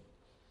shepherd?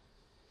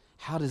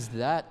 How does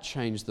that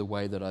change the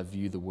way that I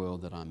view the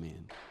world that I'm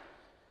in?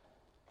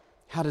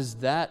 How does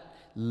that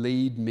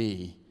lead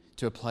me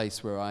to a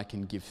place where I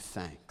can give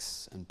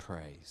thanks and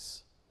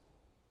praise?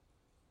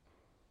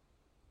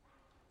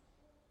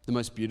 The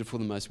most beautiful,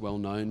 the most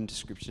well-known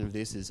description of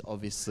this is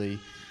obviously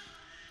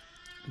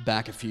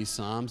back a few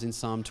Psalms. In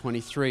Psalm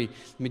 23,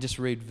 let me just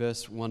read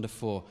verse 1 to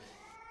 4.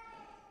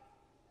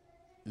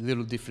 A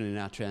little different in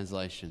our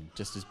translation,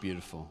 just as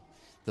beautiful.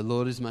 The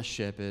Lord is my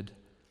shepherd.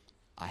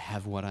 I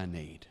have what I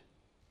need.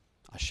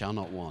 I shall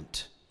not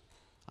want.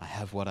 I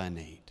have what I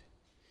need.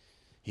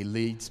 He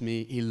leads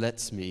me, He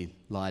lets me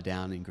lie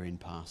down in green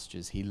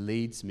pastures. He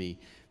leads me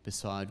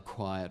beside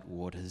quiet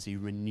waters. He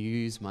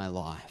renews my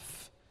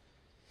life.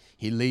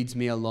 He leads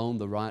me along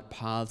the right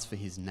paths for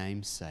His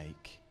name's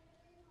sake.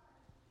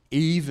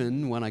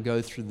 Even when I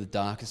go through the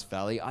darkest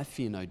valley, I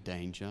fear no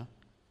danger,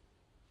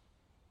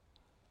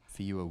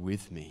 for You are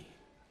with me.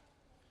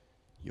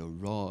 Your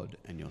rod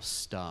and Your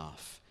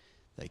staff,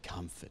 they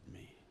comfort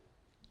me.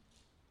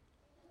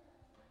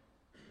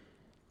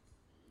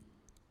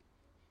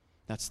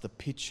 That's the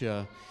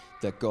picture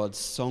that God's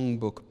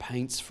songbook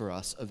paints for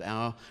us of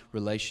our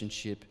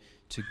relationship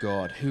to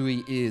God, who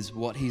He is,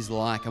 what He's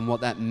like, and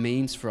what that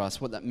means for us.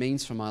 What that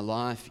means for my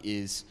life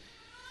is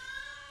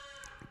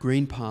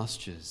green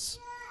pastures,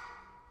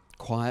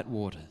 quiet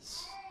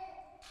waters.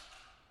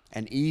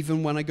 And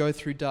even when I go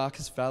through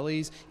darkest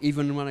valleys,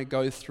 even when I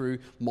go through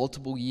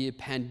multiple year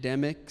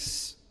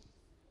pandemics,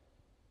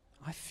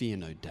 I fear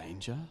no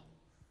danger.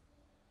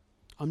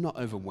 I'm not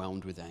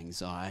overwhelmed with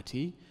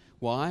anxiety.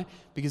 Why?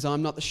 Because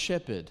I'm not the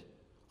shepherd.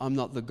 I'm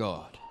not the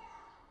God.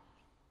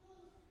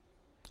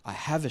 I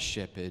have a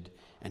shepherd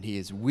and He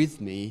is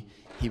with me.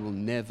 He will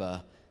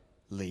never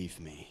leave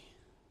me.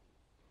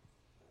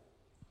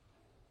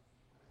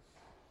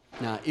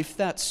 Now, if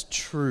that's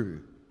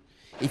true,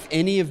 if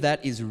any of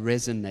that is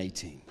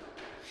resonating,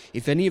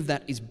 if any of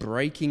that is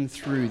breaking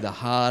through the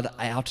hard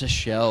outer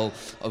shell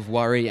of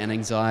worry and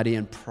anxiety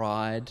and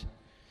pride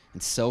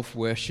and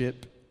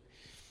self-worship,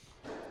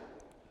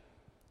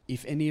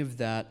 if any of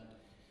that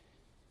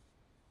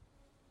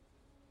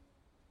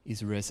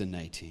is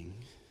resonating,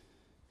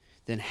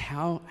 then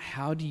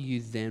how do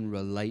you then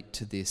relate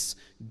to this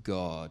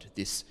God,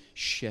 this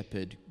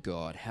shepherd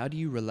God? How do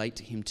you relate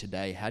to Him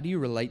today? How do you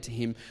relate to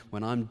Him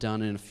when I'm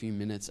done in a few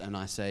minutes and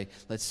I say,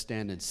 let's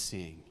stand and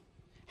sing?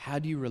 How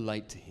do you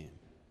relate to him?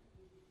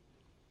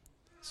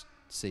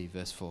 See,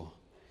 verse 4.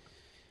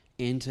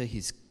 Enter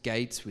his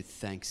gates with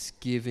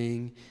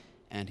thanksgiving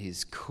and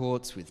his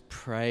courts with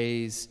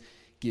praise.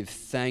 Give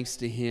thanks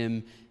to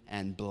him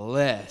and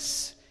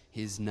bless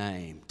his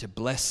name. To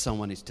bless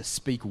someone is to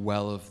speak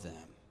well of them.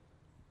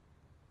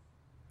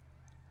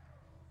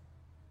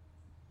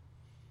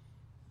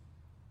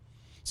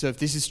 So if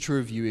this is true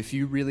of you, if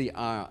you really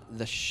are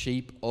the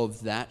sheep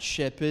of that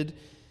shepherd,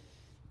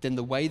 then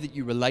the way that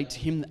you relate to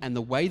him and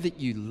the way that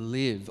you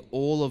live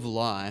all of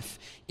life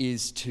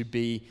is to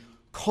be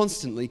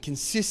constantly,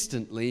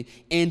 consistently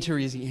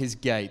entering his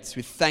gates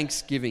with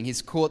thanksgiving,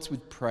 his courts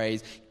with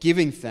praise,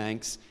 giving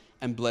thanks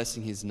and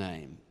blessing his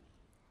name.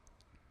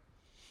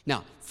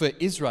 Now, for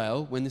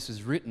Israel, when this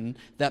was written,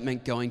 that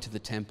meant going to the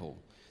temple.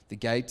 The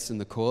gates and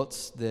the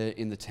courts, they're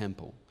in the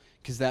temple,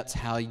 because that's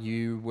how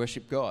you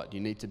worship God. You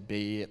need to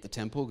be at the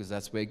temple because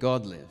that's where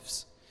God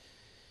lives.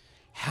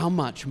 How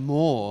much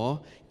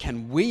more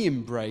can we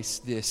embrace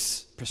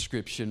this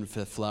prescription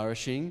for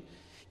flourishing,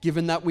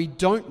 given that we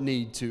don't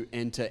need to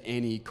enter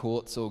any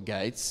courts or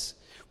gates?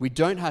 We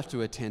don't have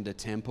to attend a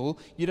temple.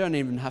 You don't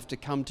even have to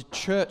come to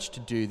church to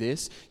do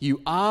this.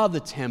 You are the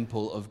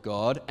temple of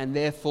God, and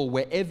therefore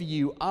wherever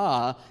you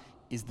are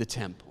is the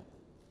temple.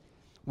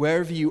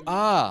 Wherever you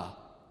are,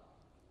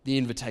 the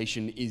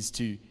invitation is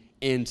to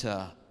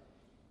enter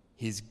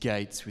his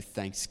gates with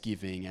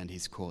thanksgiving and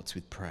his courts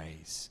with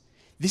praise.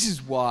 This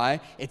is why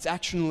it's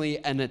actually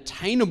an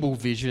attainable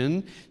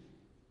vision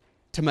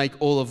to make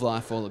all of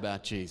life all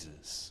about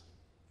Jesus.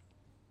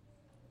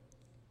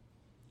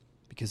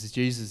 Because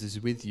Jesus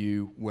is with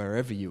you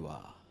wherever you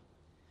are.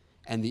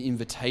 And the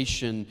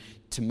invitation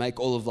to make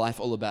all of life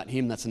all about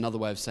him, that's another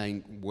way of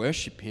saying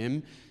worship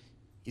him,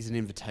 is an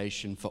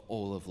invitation for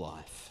all of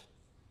life.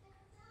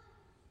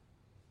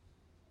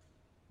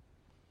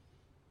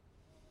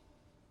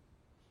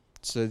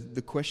 So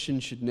the question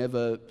should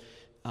never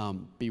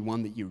be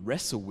one that you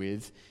wrestle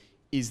with.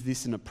 Is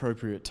this an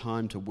appropriate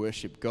time to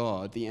worship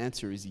God? The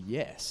answer is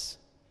yes.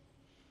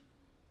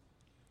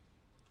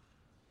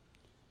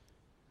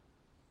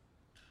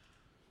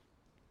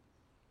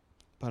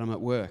 But I'm at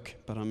work,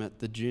 but I'm at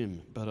the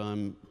gym, but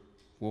I'm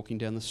walking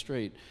down the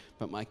street,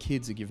 but my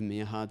kids are giving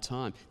me a hard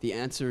time. The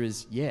answer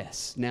is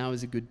yes. Now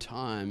is a good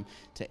time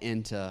to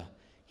enter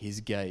his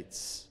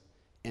gates,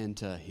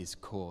 enter his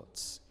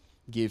courts,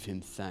 give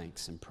him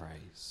thanks and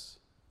praise.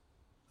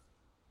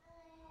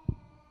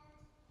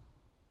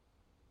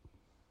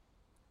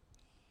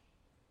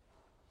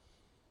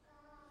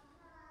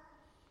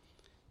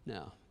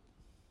 Now,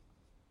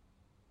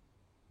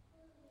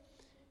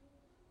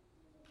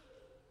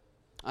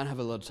 I don't have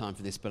a lot of time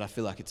for this, but I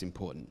feel like it's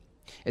important.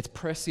 It's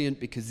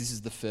prescient because this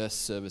is the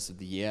first service of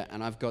the year,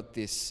 and I've got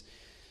this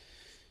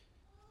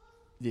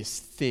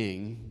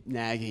thing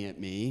nagging at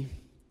me,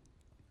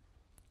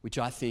 which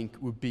I think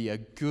would be a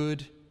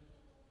good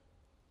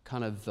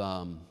kind of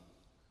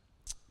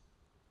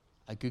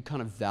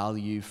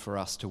value for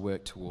us to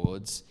work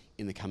towards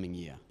in the coming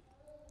year.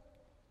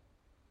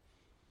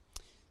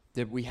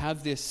 That we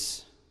have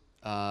this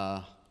in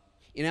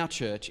our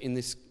church, in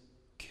this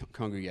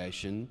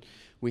congregation,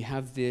 we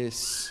have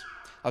this,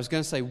 I was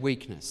going to say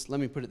weakness. Let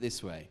me put it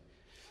this way.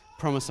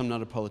 Promise I'm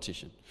not a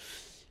politician.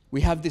 We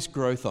have this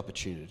growth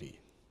opportunity.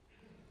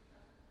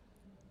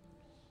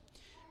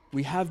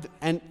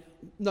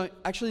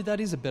 Actually that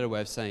is a better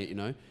way of saying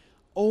it,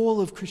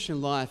 All of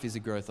Christian life is a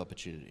growth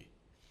opportunity.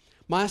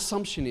 My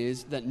assumption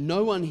is that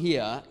no one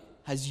here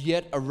has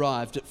yet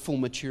arrived at full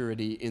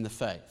maturity in the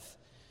faith.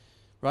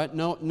 Right?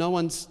 No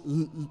one's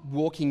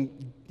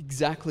walking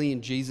exactly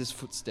in Jesus'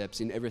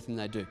 footsteps in everything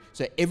they do.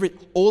 So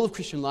all of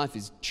Christian life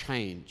is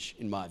change,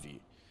 in my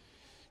view.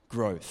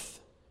 Growth.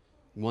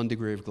 One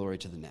degree of glory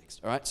to the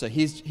next. All right? So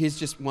here's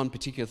just one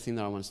particular thing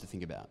that I want us to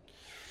think about.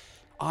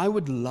 I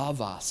would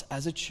love us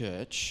as a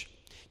church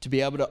to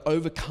be able to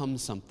overcome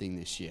something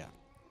this year.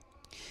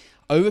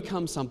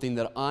 Overcome something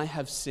that I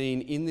have seen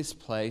in this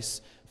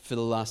place for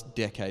the last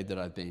decade that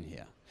I've been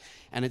here.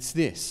 And it's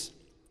this.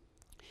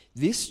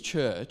 This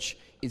church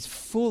is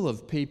full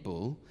of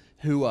people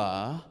who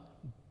are,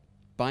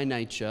 by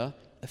nature,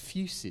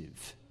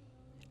 effusive,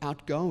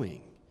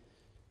 outgoing,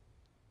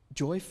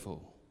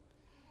 joyful,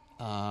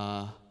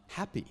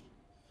 happy,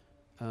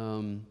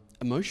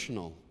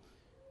 emotional,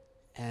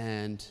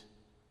 and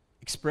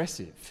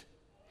expressive.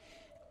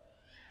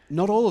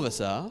 Not all of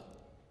us are,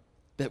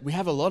 but we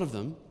have a lot of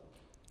them.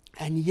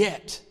 And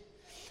yet,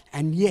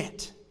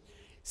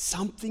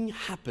 something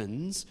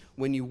happens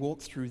when you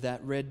walk through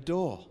that red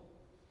door.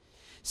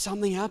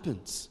 Something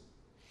happens.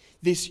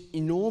 This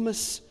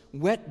enormous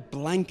wet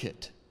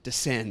blanket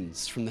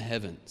descends from the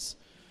heavens,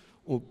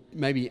 or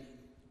maybe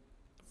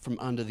from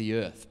under the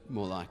earth,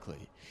 more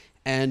likely,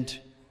 and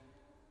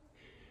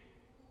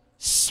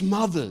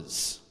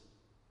smothers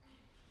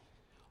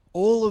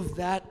all of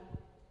that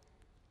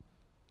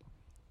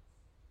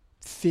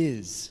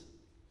fizz,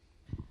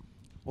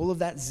 all of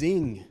that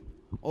zing,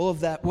 all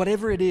of that,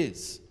 whatever it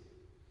is.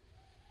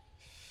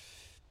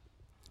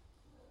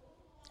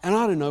 And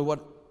I don't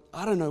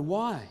know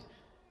why.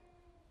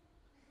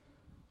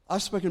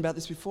 I've spoken about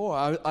this before.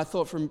 I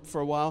thought for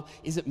a while,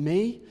 is it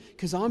me?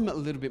 Because I'm a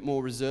little bit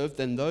more reserved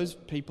than those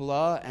people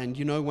are. And,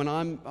 when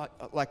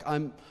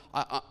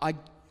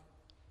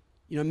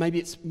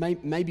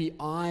maybe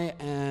I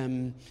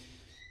am,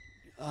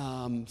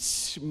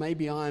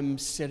 maybe I'm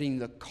setting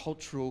the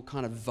cultural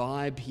kind of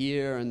vibe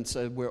here. And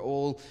so we're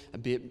all a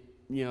bit,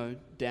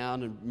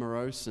 down and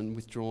morose and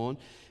withdrawn.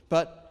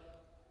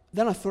 But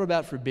then I thought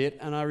about it for a bit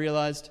and I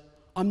realized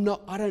I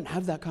don't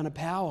have that kind of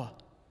power.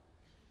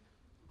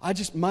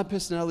 My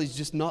personality is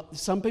just not,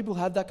 some people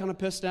have that kind of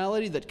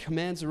personality that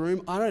commands a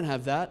room. I don't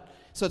have that,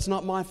 so it's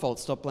not my fault.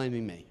 Stop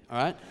blaming me, all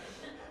right?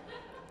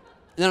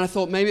 And then I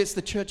thought maybe it's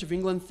the Church of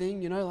England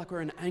thing, like we're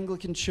an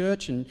Anglican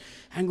church, and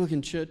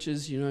Anglican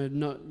churches,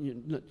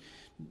 real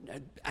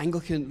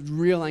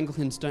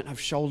Anglicans don't have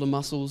shoulder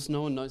muscles.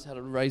 No one knows how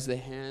to raise their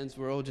hands.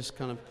 We're all just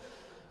kind of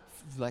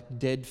like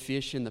dead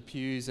fish in the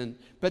pews.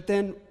 But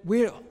then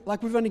we've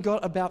only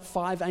got about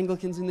 5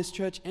 Anglicans in this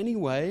church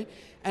anyway,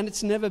 and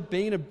it's never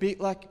been a bit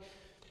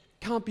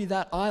can't be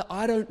that.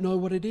 I don't know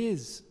what it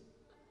is.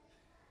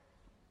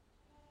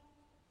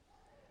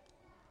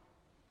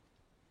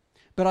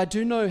 But I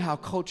do know how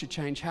culture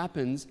change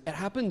happens. It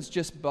happens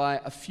just by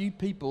a few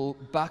people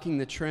bucking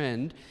the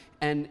trend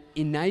and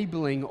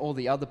enabling all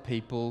the other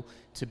people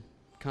to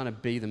kind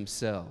of be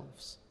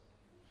themselves.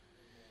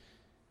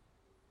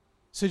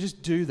 So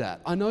just do that.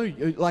 I know,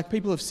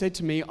 people have said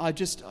to me,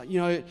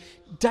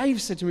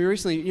 Dave said to me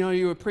recently,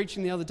 you were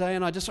preaching the other day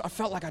and I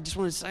felt like I just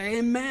wanted to say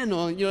amen,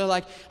 or,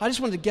 I just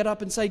wanted to get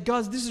up and say,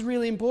 guys, this is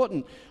really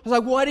important. I was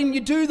like, why didn't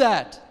you do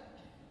that?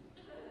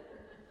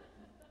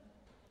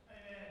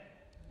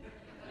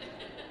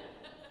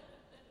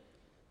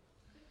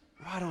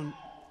 Right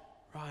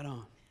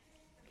on.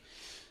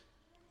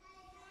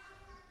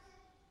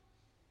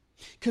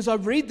 Because I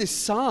read this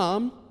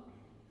psalm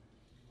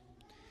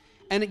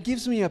and it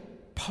gives me a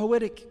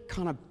poetic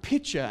kind of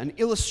picture, an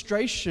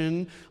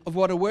illustration of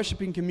what a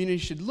worshiping community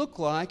should look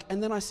like,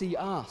 and then I see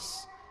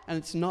us, and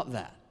it's not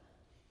that.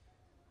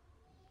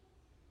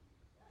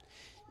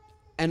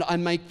 And I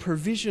make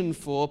provision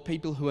for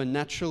people who are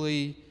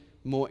naturally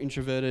more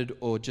introverted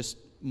or just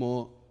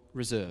more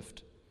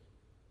reserved.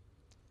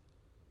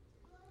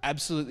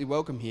 Absolutely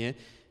welcome here.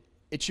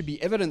 It should be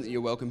evident that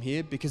you're welcome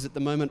here because at the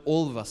moment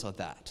all of us are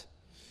that.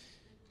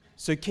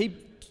 So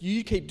keep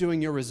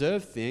doing your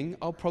reserve thing.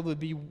 I'll probably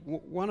be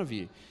one of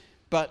you.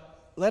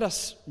 But let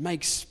us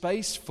make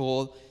space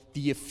for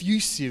the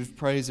effusive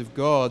praise of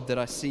God that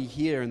I see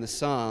here in the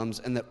Psalms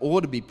and that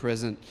ought to be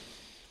present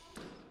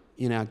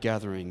in our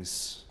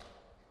gatherings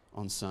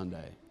on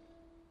Sunday.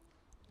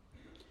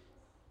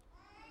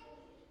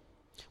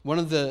 One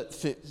of the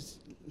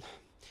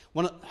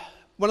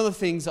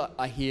things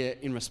I hear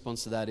in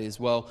response to that is,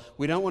 well,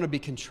 we don't want to be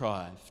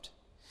contrived.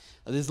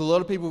 There's a lot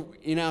of people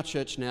in our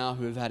church now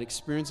who have had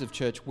experience of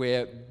church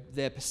where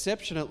their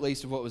perception, at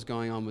least, of what was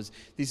going on was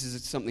this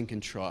is something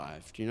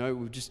contrived.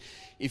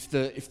 If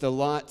the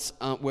lights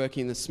aren't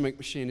working, the smoke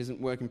machine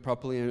isn't working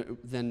properly,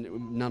 then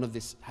none of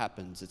this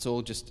happens. It's all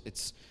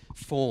it's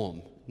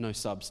form, no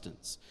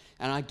substance.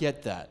 And I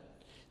get that.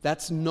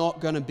 That's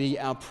not going to be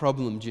our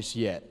problem just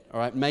yet,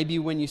 all right? Maybe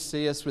when you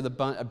see us with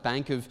a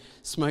bank of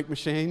smoke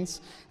machines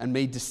and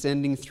me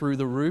descending through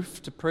the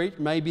roof to preach,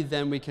 maybe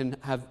then we can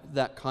have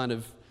that kind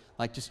of,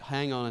 just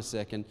hang on a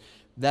second.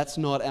 That's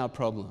not our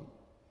problem.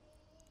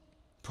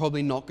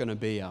 Probably not going to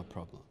be our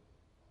problem.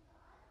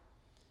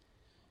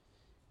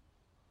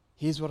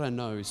 Here's what I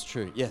know is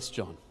true. Yes,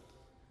 John.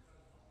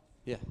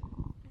 Yeah.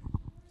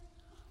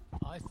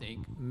 I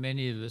think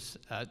many of us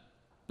are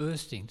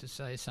bursting to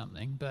say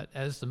something, but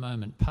as the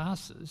moment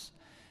passes,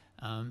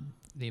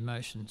 the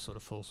emotion sort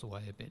of falls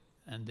away a bit,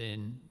 and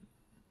then,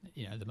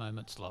 the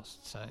moment's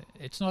lost. So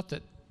it's not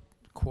that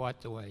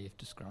quite the way you've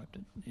described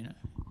it,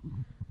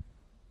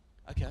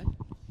 Okay.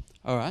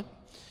 All right.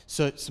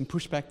 So some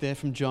pushback there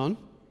from John,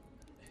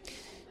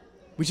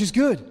 which is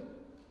good.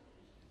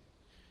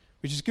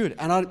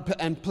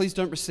 And please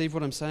don't receive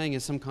what I'm saying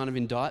as some kind of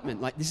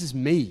indictment. This is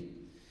me.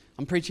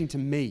 I'm preaching to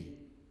me.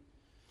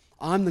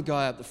 I'm the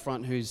guy up the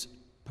front who's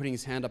putting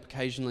his hand up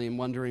occasionally and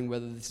wondering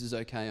whether this is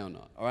okay or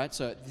not. All right?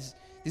 So this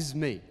is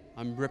me.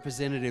 I'm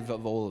representative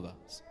of all of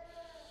us.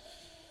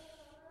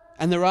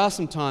 And there are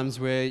some times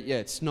where,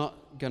 it's not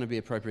going to be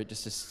appropriate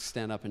just to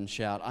stand up and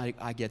shout.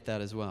 I get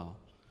that as well.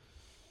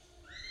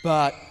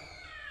 But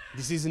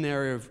this is an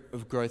area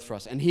of growth for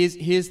us. And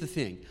here's the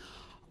thing.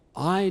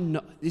 I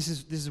know this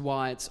is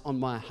why it's on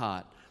my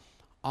heart.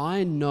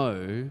 I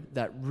know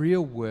that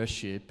real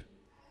worship,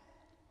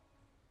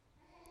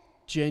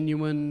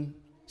 genuine,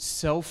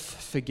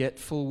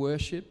 self-forgetful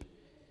worship,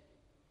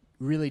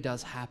 really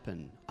does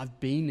happen.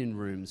 I've been in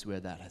rooms where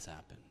that has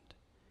happened,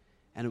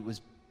 and it was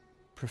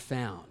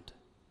profound.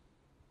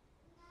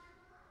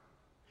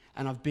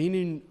 And I've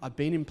been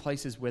in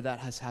places where that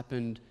has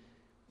happened,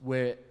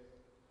 where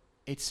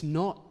it's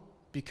not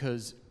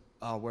because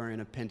we're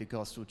in a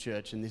Pentecostal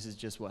church and this is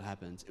just what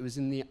happens. It was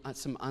in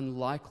some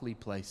unlikely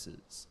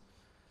places.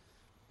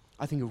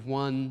 I think of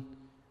one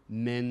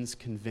men's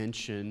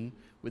convention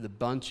with a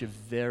bunch of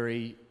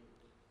very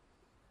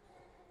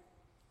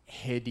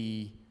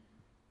heady,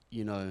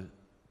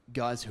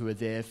 guys who were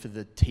there for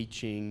the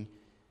teaching,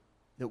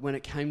 that when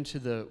it came to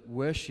the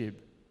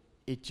worship,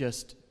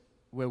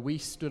 where we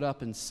stood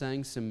up and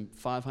sang some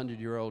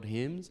 500-year-old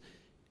hymns,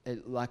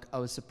 I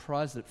was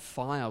surprised that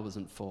fire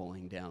wasn't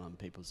falling down on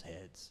people's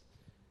heads.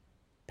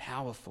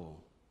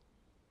 Powerful,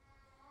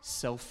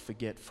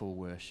 self-forgetful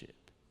worship.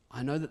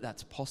 I know that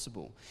that's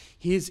possible.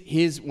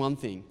 Here's one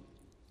thing.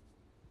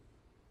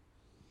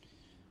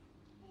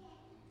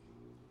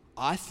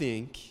 I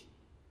think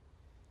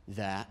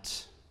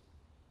that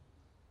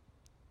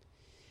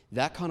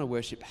kind of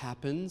worship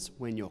happens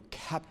when you're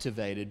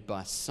captivated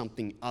by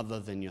something other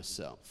than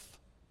yourself.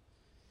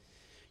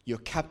 You're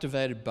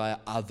captivated by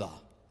other.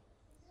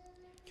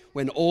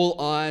 When all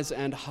eyes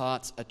and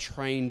hearts are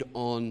trained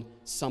on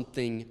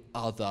something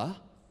other,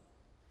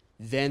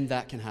 then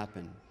that can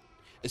happen.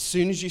 As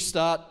soon as you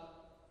start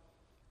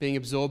being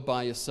absorbed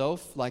by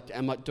yourself,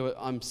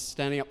 I'm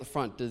standing up the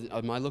front.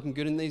 Am I looking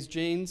good in these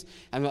jeans?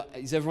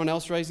 Is everyone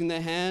else raising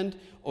their hand?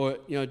 Or,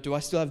 do I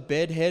still have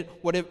bed head?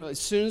 Whatever. As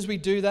soon as we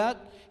do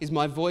that, is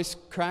my voice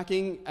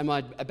cracking? Am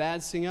I a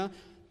bad singer?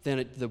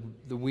 Then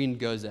the wind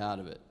goes out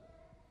of it.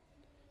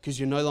 Because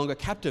you're no longer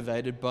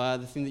captivated by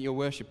the thing that you're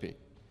worshipping.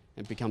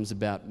 It becomes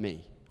about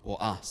me or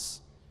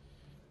us.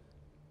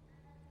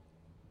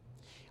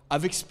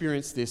 I've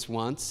experienced this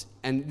once,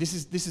 and this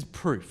is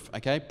proof,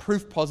 okay?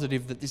 Proof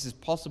positive that this is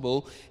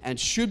possible and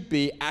should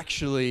be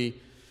actually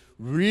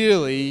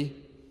really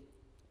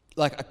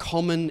like a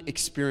common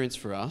experience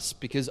for us,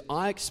 because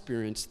I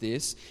experienced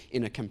this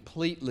in a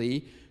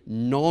completely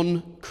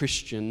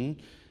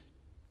non-Christian,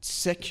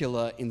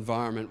 secular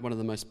environment, one of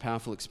the most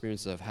powerful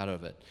experiences I've had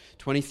of it.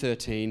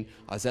 2013,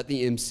 I was at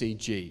the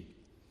MCG.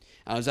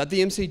 I was at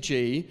the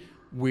MCG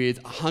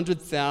with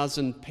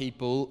 100,000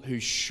 people who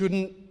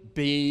shouldn't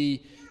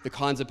be the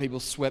kinds of people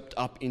swept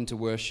up into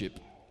worship.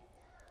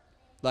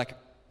 Like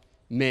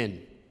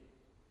men,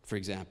 for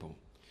example.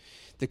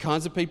 The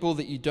kinds of people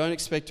that you don't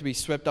expect to be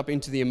swept up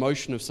into the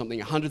emotion of something.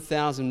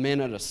 100,000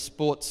 men at a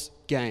sports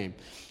game.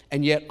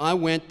 And yet I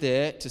went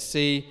there to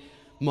see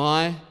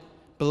my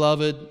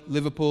beloved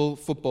Liverpool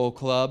Football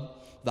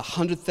Club, the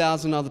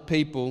 100,000 other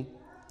people.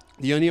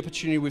 The only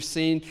opportunity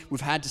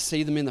we've had to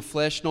see them in the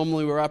flesh.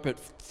 Normally we're up at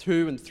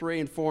 2 and 3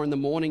 and 4 in the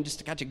morning just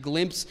to catch a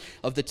glimpse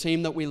of the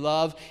team that we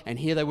love. And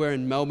here they were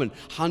in Melbourne,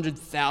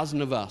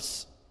 100,000 of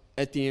us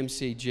at the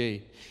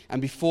MCG.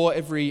 And before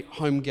every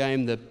home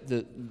game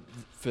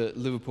for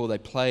Liverpool, they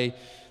play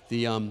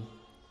the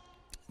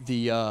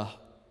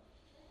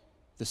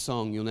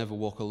song "You'll Never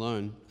Walk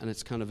Alone," and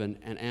it's kind of an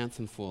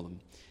anthem for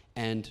them.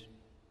 And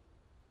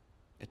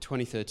at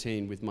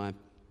 2013, with my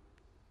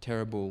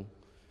terrible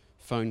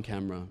phone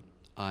camera,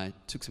 I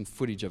took some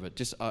footage of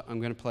it. I'm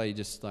going to play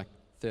just like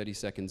 30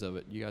 seconds of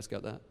it. You guys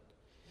got that?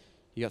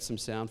 You got some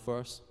sound for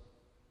us?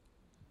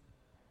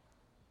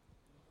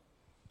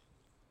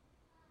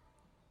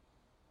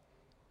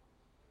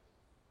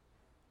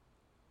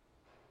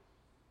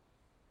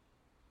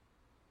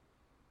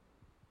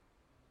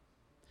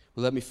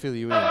 Well, let me fill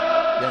you in.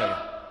 There we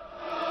go.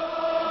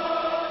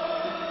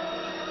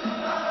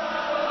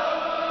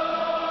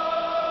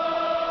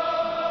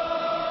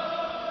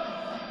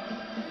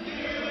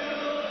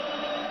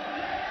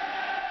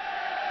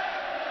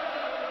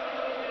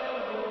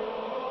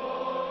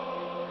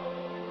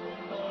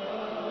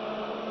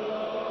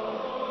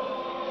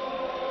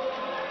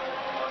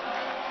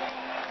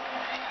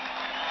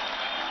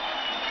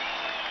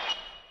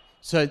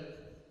 So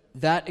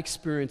that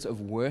experience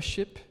of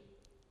worship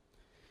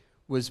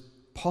was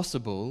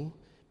possible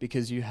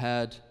because you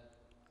had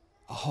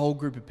a whole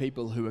group of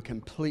people who were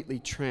completely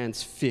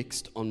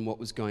transfixed on what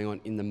was going on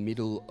in the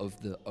middle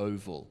of the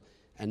oval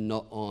and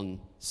not on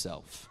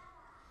self.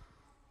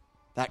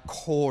 That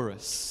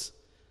chorus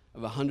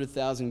of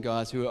 100,000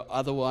 guys who would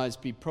otherwise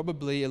be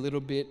probably a little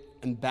bit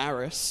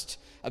embarrassed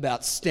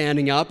about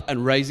standing up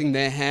and raising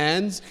their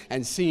hands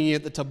and singing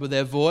at the top of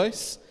their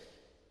voice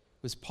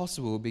was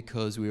possible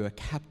because we were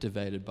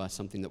captivated by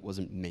something that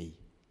wasn't me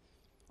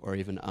or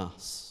even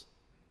us.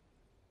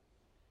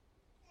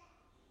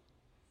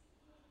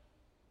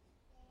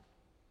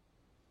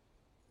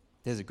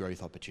 There's a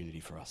growth opportunity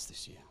for us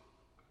this year.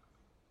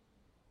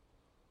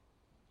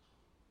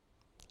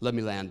 Let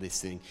me land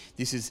this thing.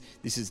 This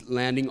is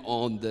landing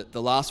on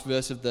the last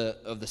verse of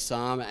the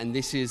psalm, and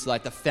this is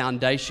like the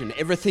foundation.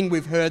 Everything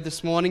we've heard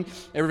this morning,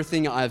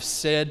 everything I've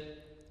said,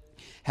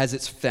 has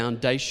its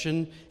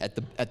foundation at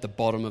the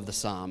bottom of the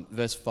psalm.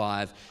 Verse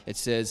 5, it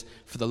says,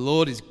 "For the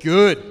Lord is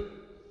good,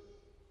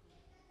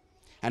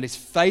 and his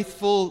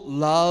faithful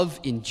love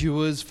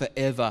endures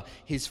forever.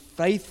 His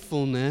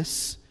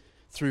faithfulness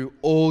through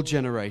all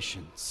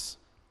generations."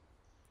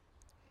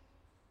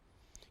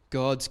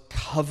 God's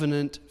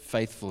covenant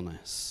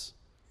faithfulness.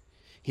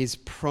 His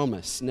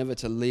promise never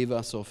to leave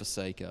us or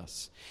forsake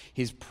us.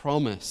 His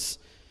promise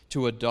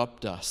to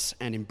adopt us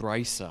and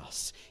embrace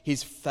us.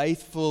 His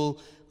faithful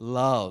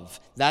love.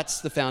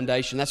 That's the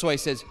foundation. That's why he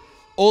says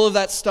all of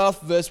that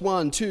stuff, verse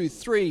 1, 2,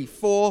 3,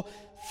 4,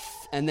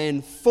 and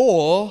then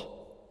 4,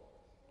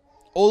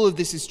 all of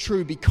this is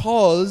true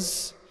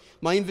because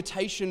My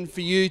invitation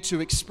for you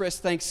to express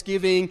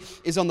thanksgiving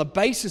is on the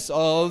basis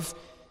of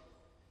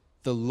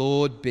the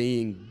Lord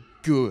being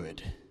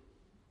good.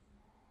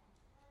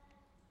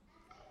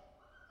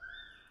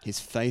 His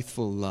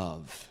faithful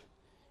love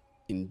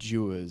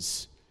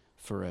endures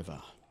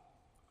forever.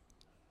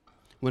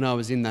 When I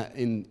was in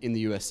the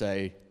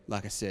USA,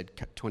 like I said,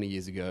 20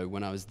 years ago,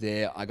 when I was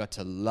there, I got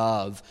to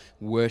love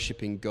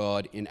worshiping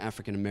God in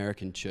African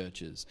American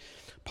churches.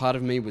 Part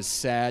of me was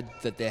sad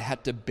that there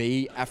had to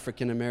be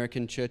African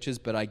American churches,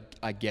 but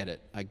I get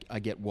it. I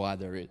get why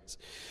there is.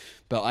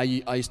 But I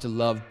used to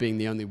love being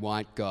the only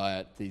white guy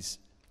at these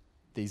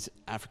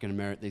African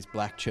American, these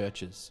black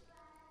churches.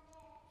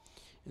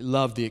 I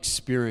love the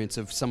experience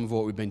of some of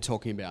what we've been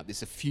talking about,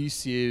 this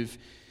effusive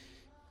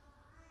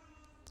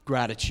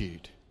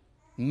gratitude.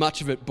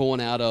 Much of it born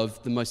out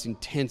of the most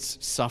intense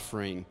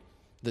suffering,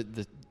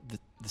 the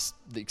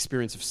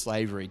experience of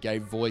slavery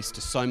gave voice to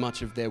so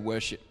much of their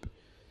worship.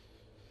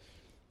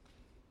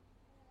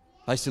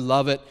 I used to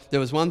love it. There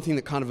was one thing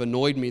that kind of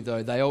annoyed me,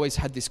 though. They always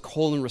had this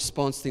call and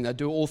response thing. They'd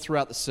do it all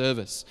throughout the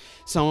service.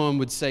 Someone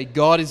would say,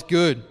 "God is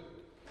good."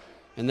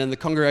 And then the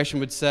congregation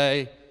would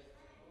say,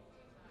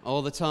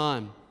 "All the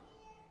time."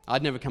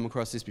 I'd never come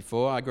across this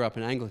before. I grew up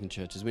in Anglican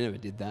churches. We never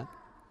did that.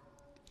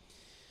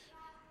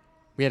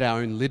 We had our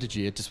own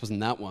liturgy. It just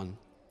wasn't that one.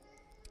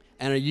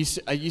 And it used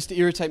to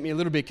irritate me a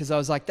little bit because I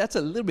was like, that's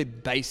a little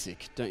bit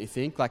basic, don't you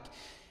think? Like,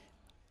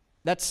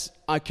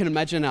 I can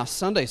imagine our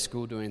Sunday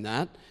school doing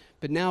that.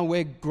 But now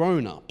we're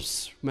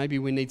grown-ups. Maybe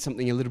we need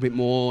something a little bit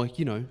more,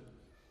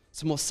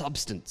 some more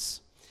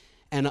substance.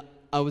 And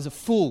I was a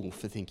fool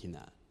for thinking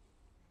that.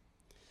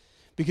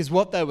 Because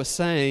what they were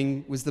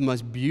saying was the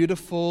most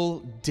beautiful,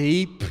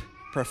 deep,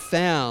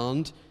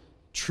 profound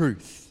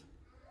truth.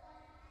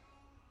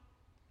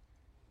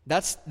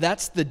 That's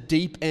the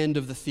deep end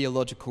of the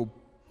theological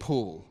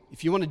pool.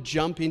 If you want to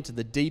jump into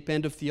the deep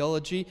end of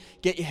theology,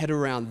 get your head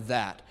around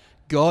that.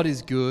 God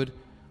is good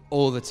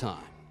all the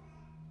time.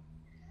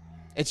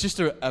 It's just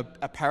a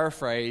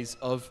paraphrase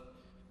of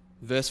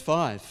verse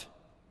 5.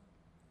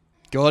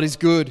 God is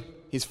good.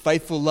 His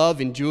faithful love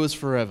endures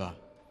forever.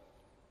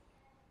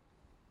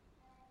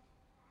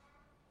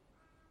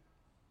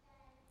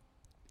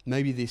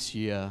 Maybe this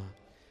year,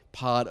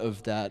 part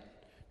of that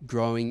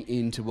growing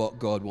into what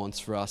God wants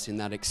for us in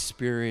that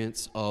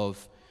experience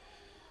of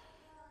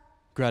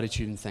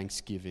gratitude and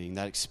thanksgiving,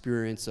 that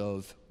experience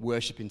of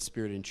worship in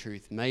spirit and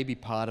truth, maybe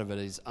part of it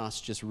is us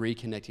just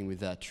reconnecting with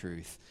that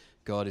truth.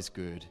 God is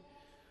good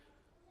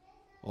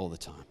all the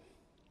time.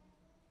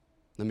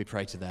 Let me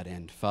pray to that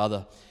end.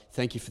 Father,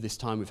 thank you for this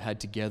time we've had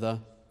together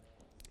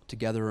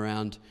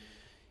around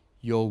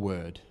your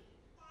word,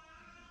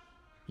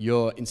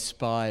 your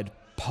inspired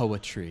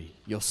poetry,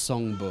 your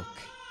songbook.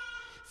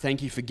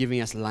 Thank you for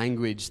giving us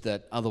language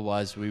that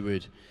otherwise we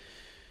would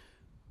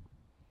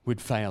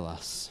fail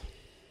us.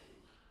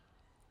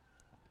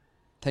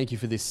 Thank you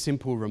for this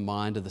simple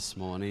reminder this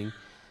morning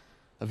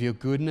of your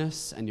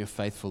goodness and your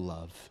faithful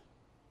love.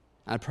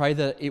 I pray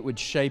that it would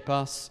shape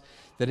us,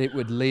 that it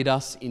would lead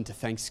us into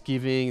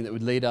thanksgiving, that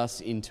would lead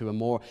us into a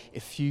more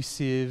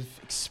effusive,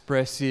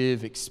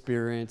 expressive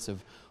experience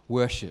of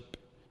worship,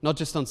 not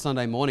just on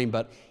Sunday morning,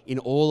 but in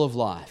all of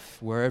life,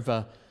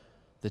 wherever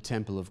the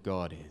temple of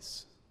God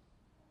is.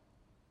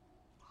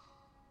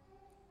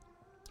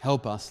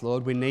 Help us,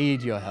 Lord. We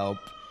need your help.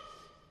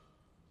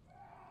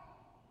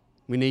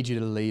 We need you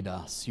to lead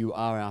us. You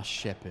are our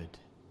shepherd.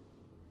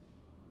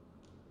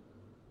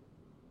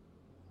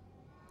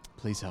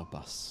 Please help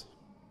us.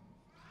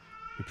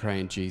 We pray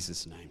in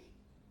Jesus' name.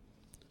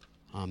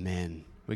 Amen.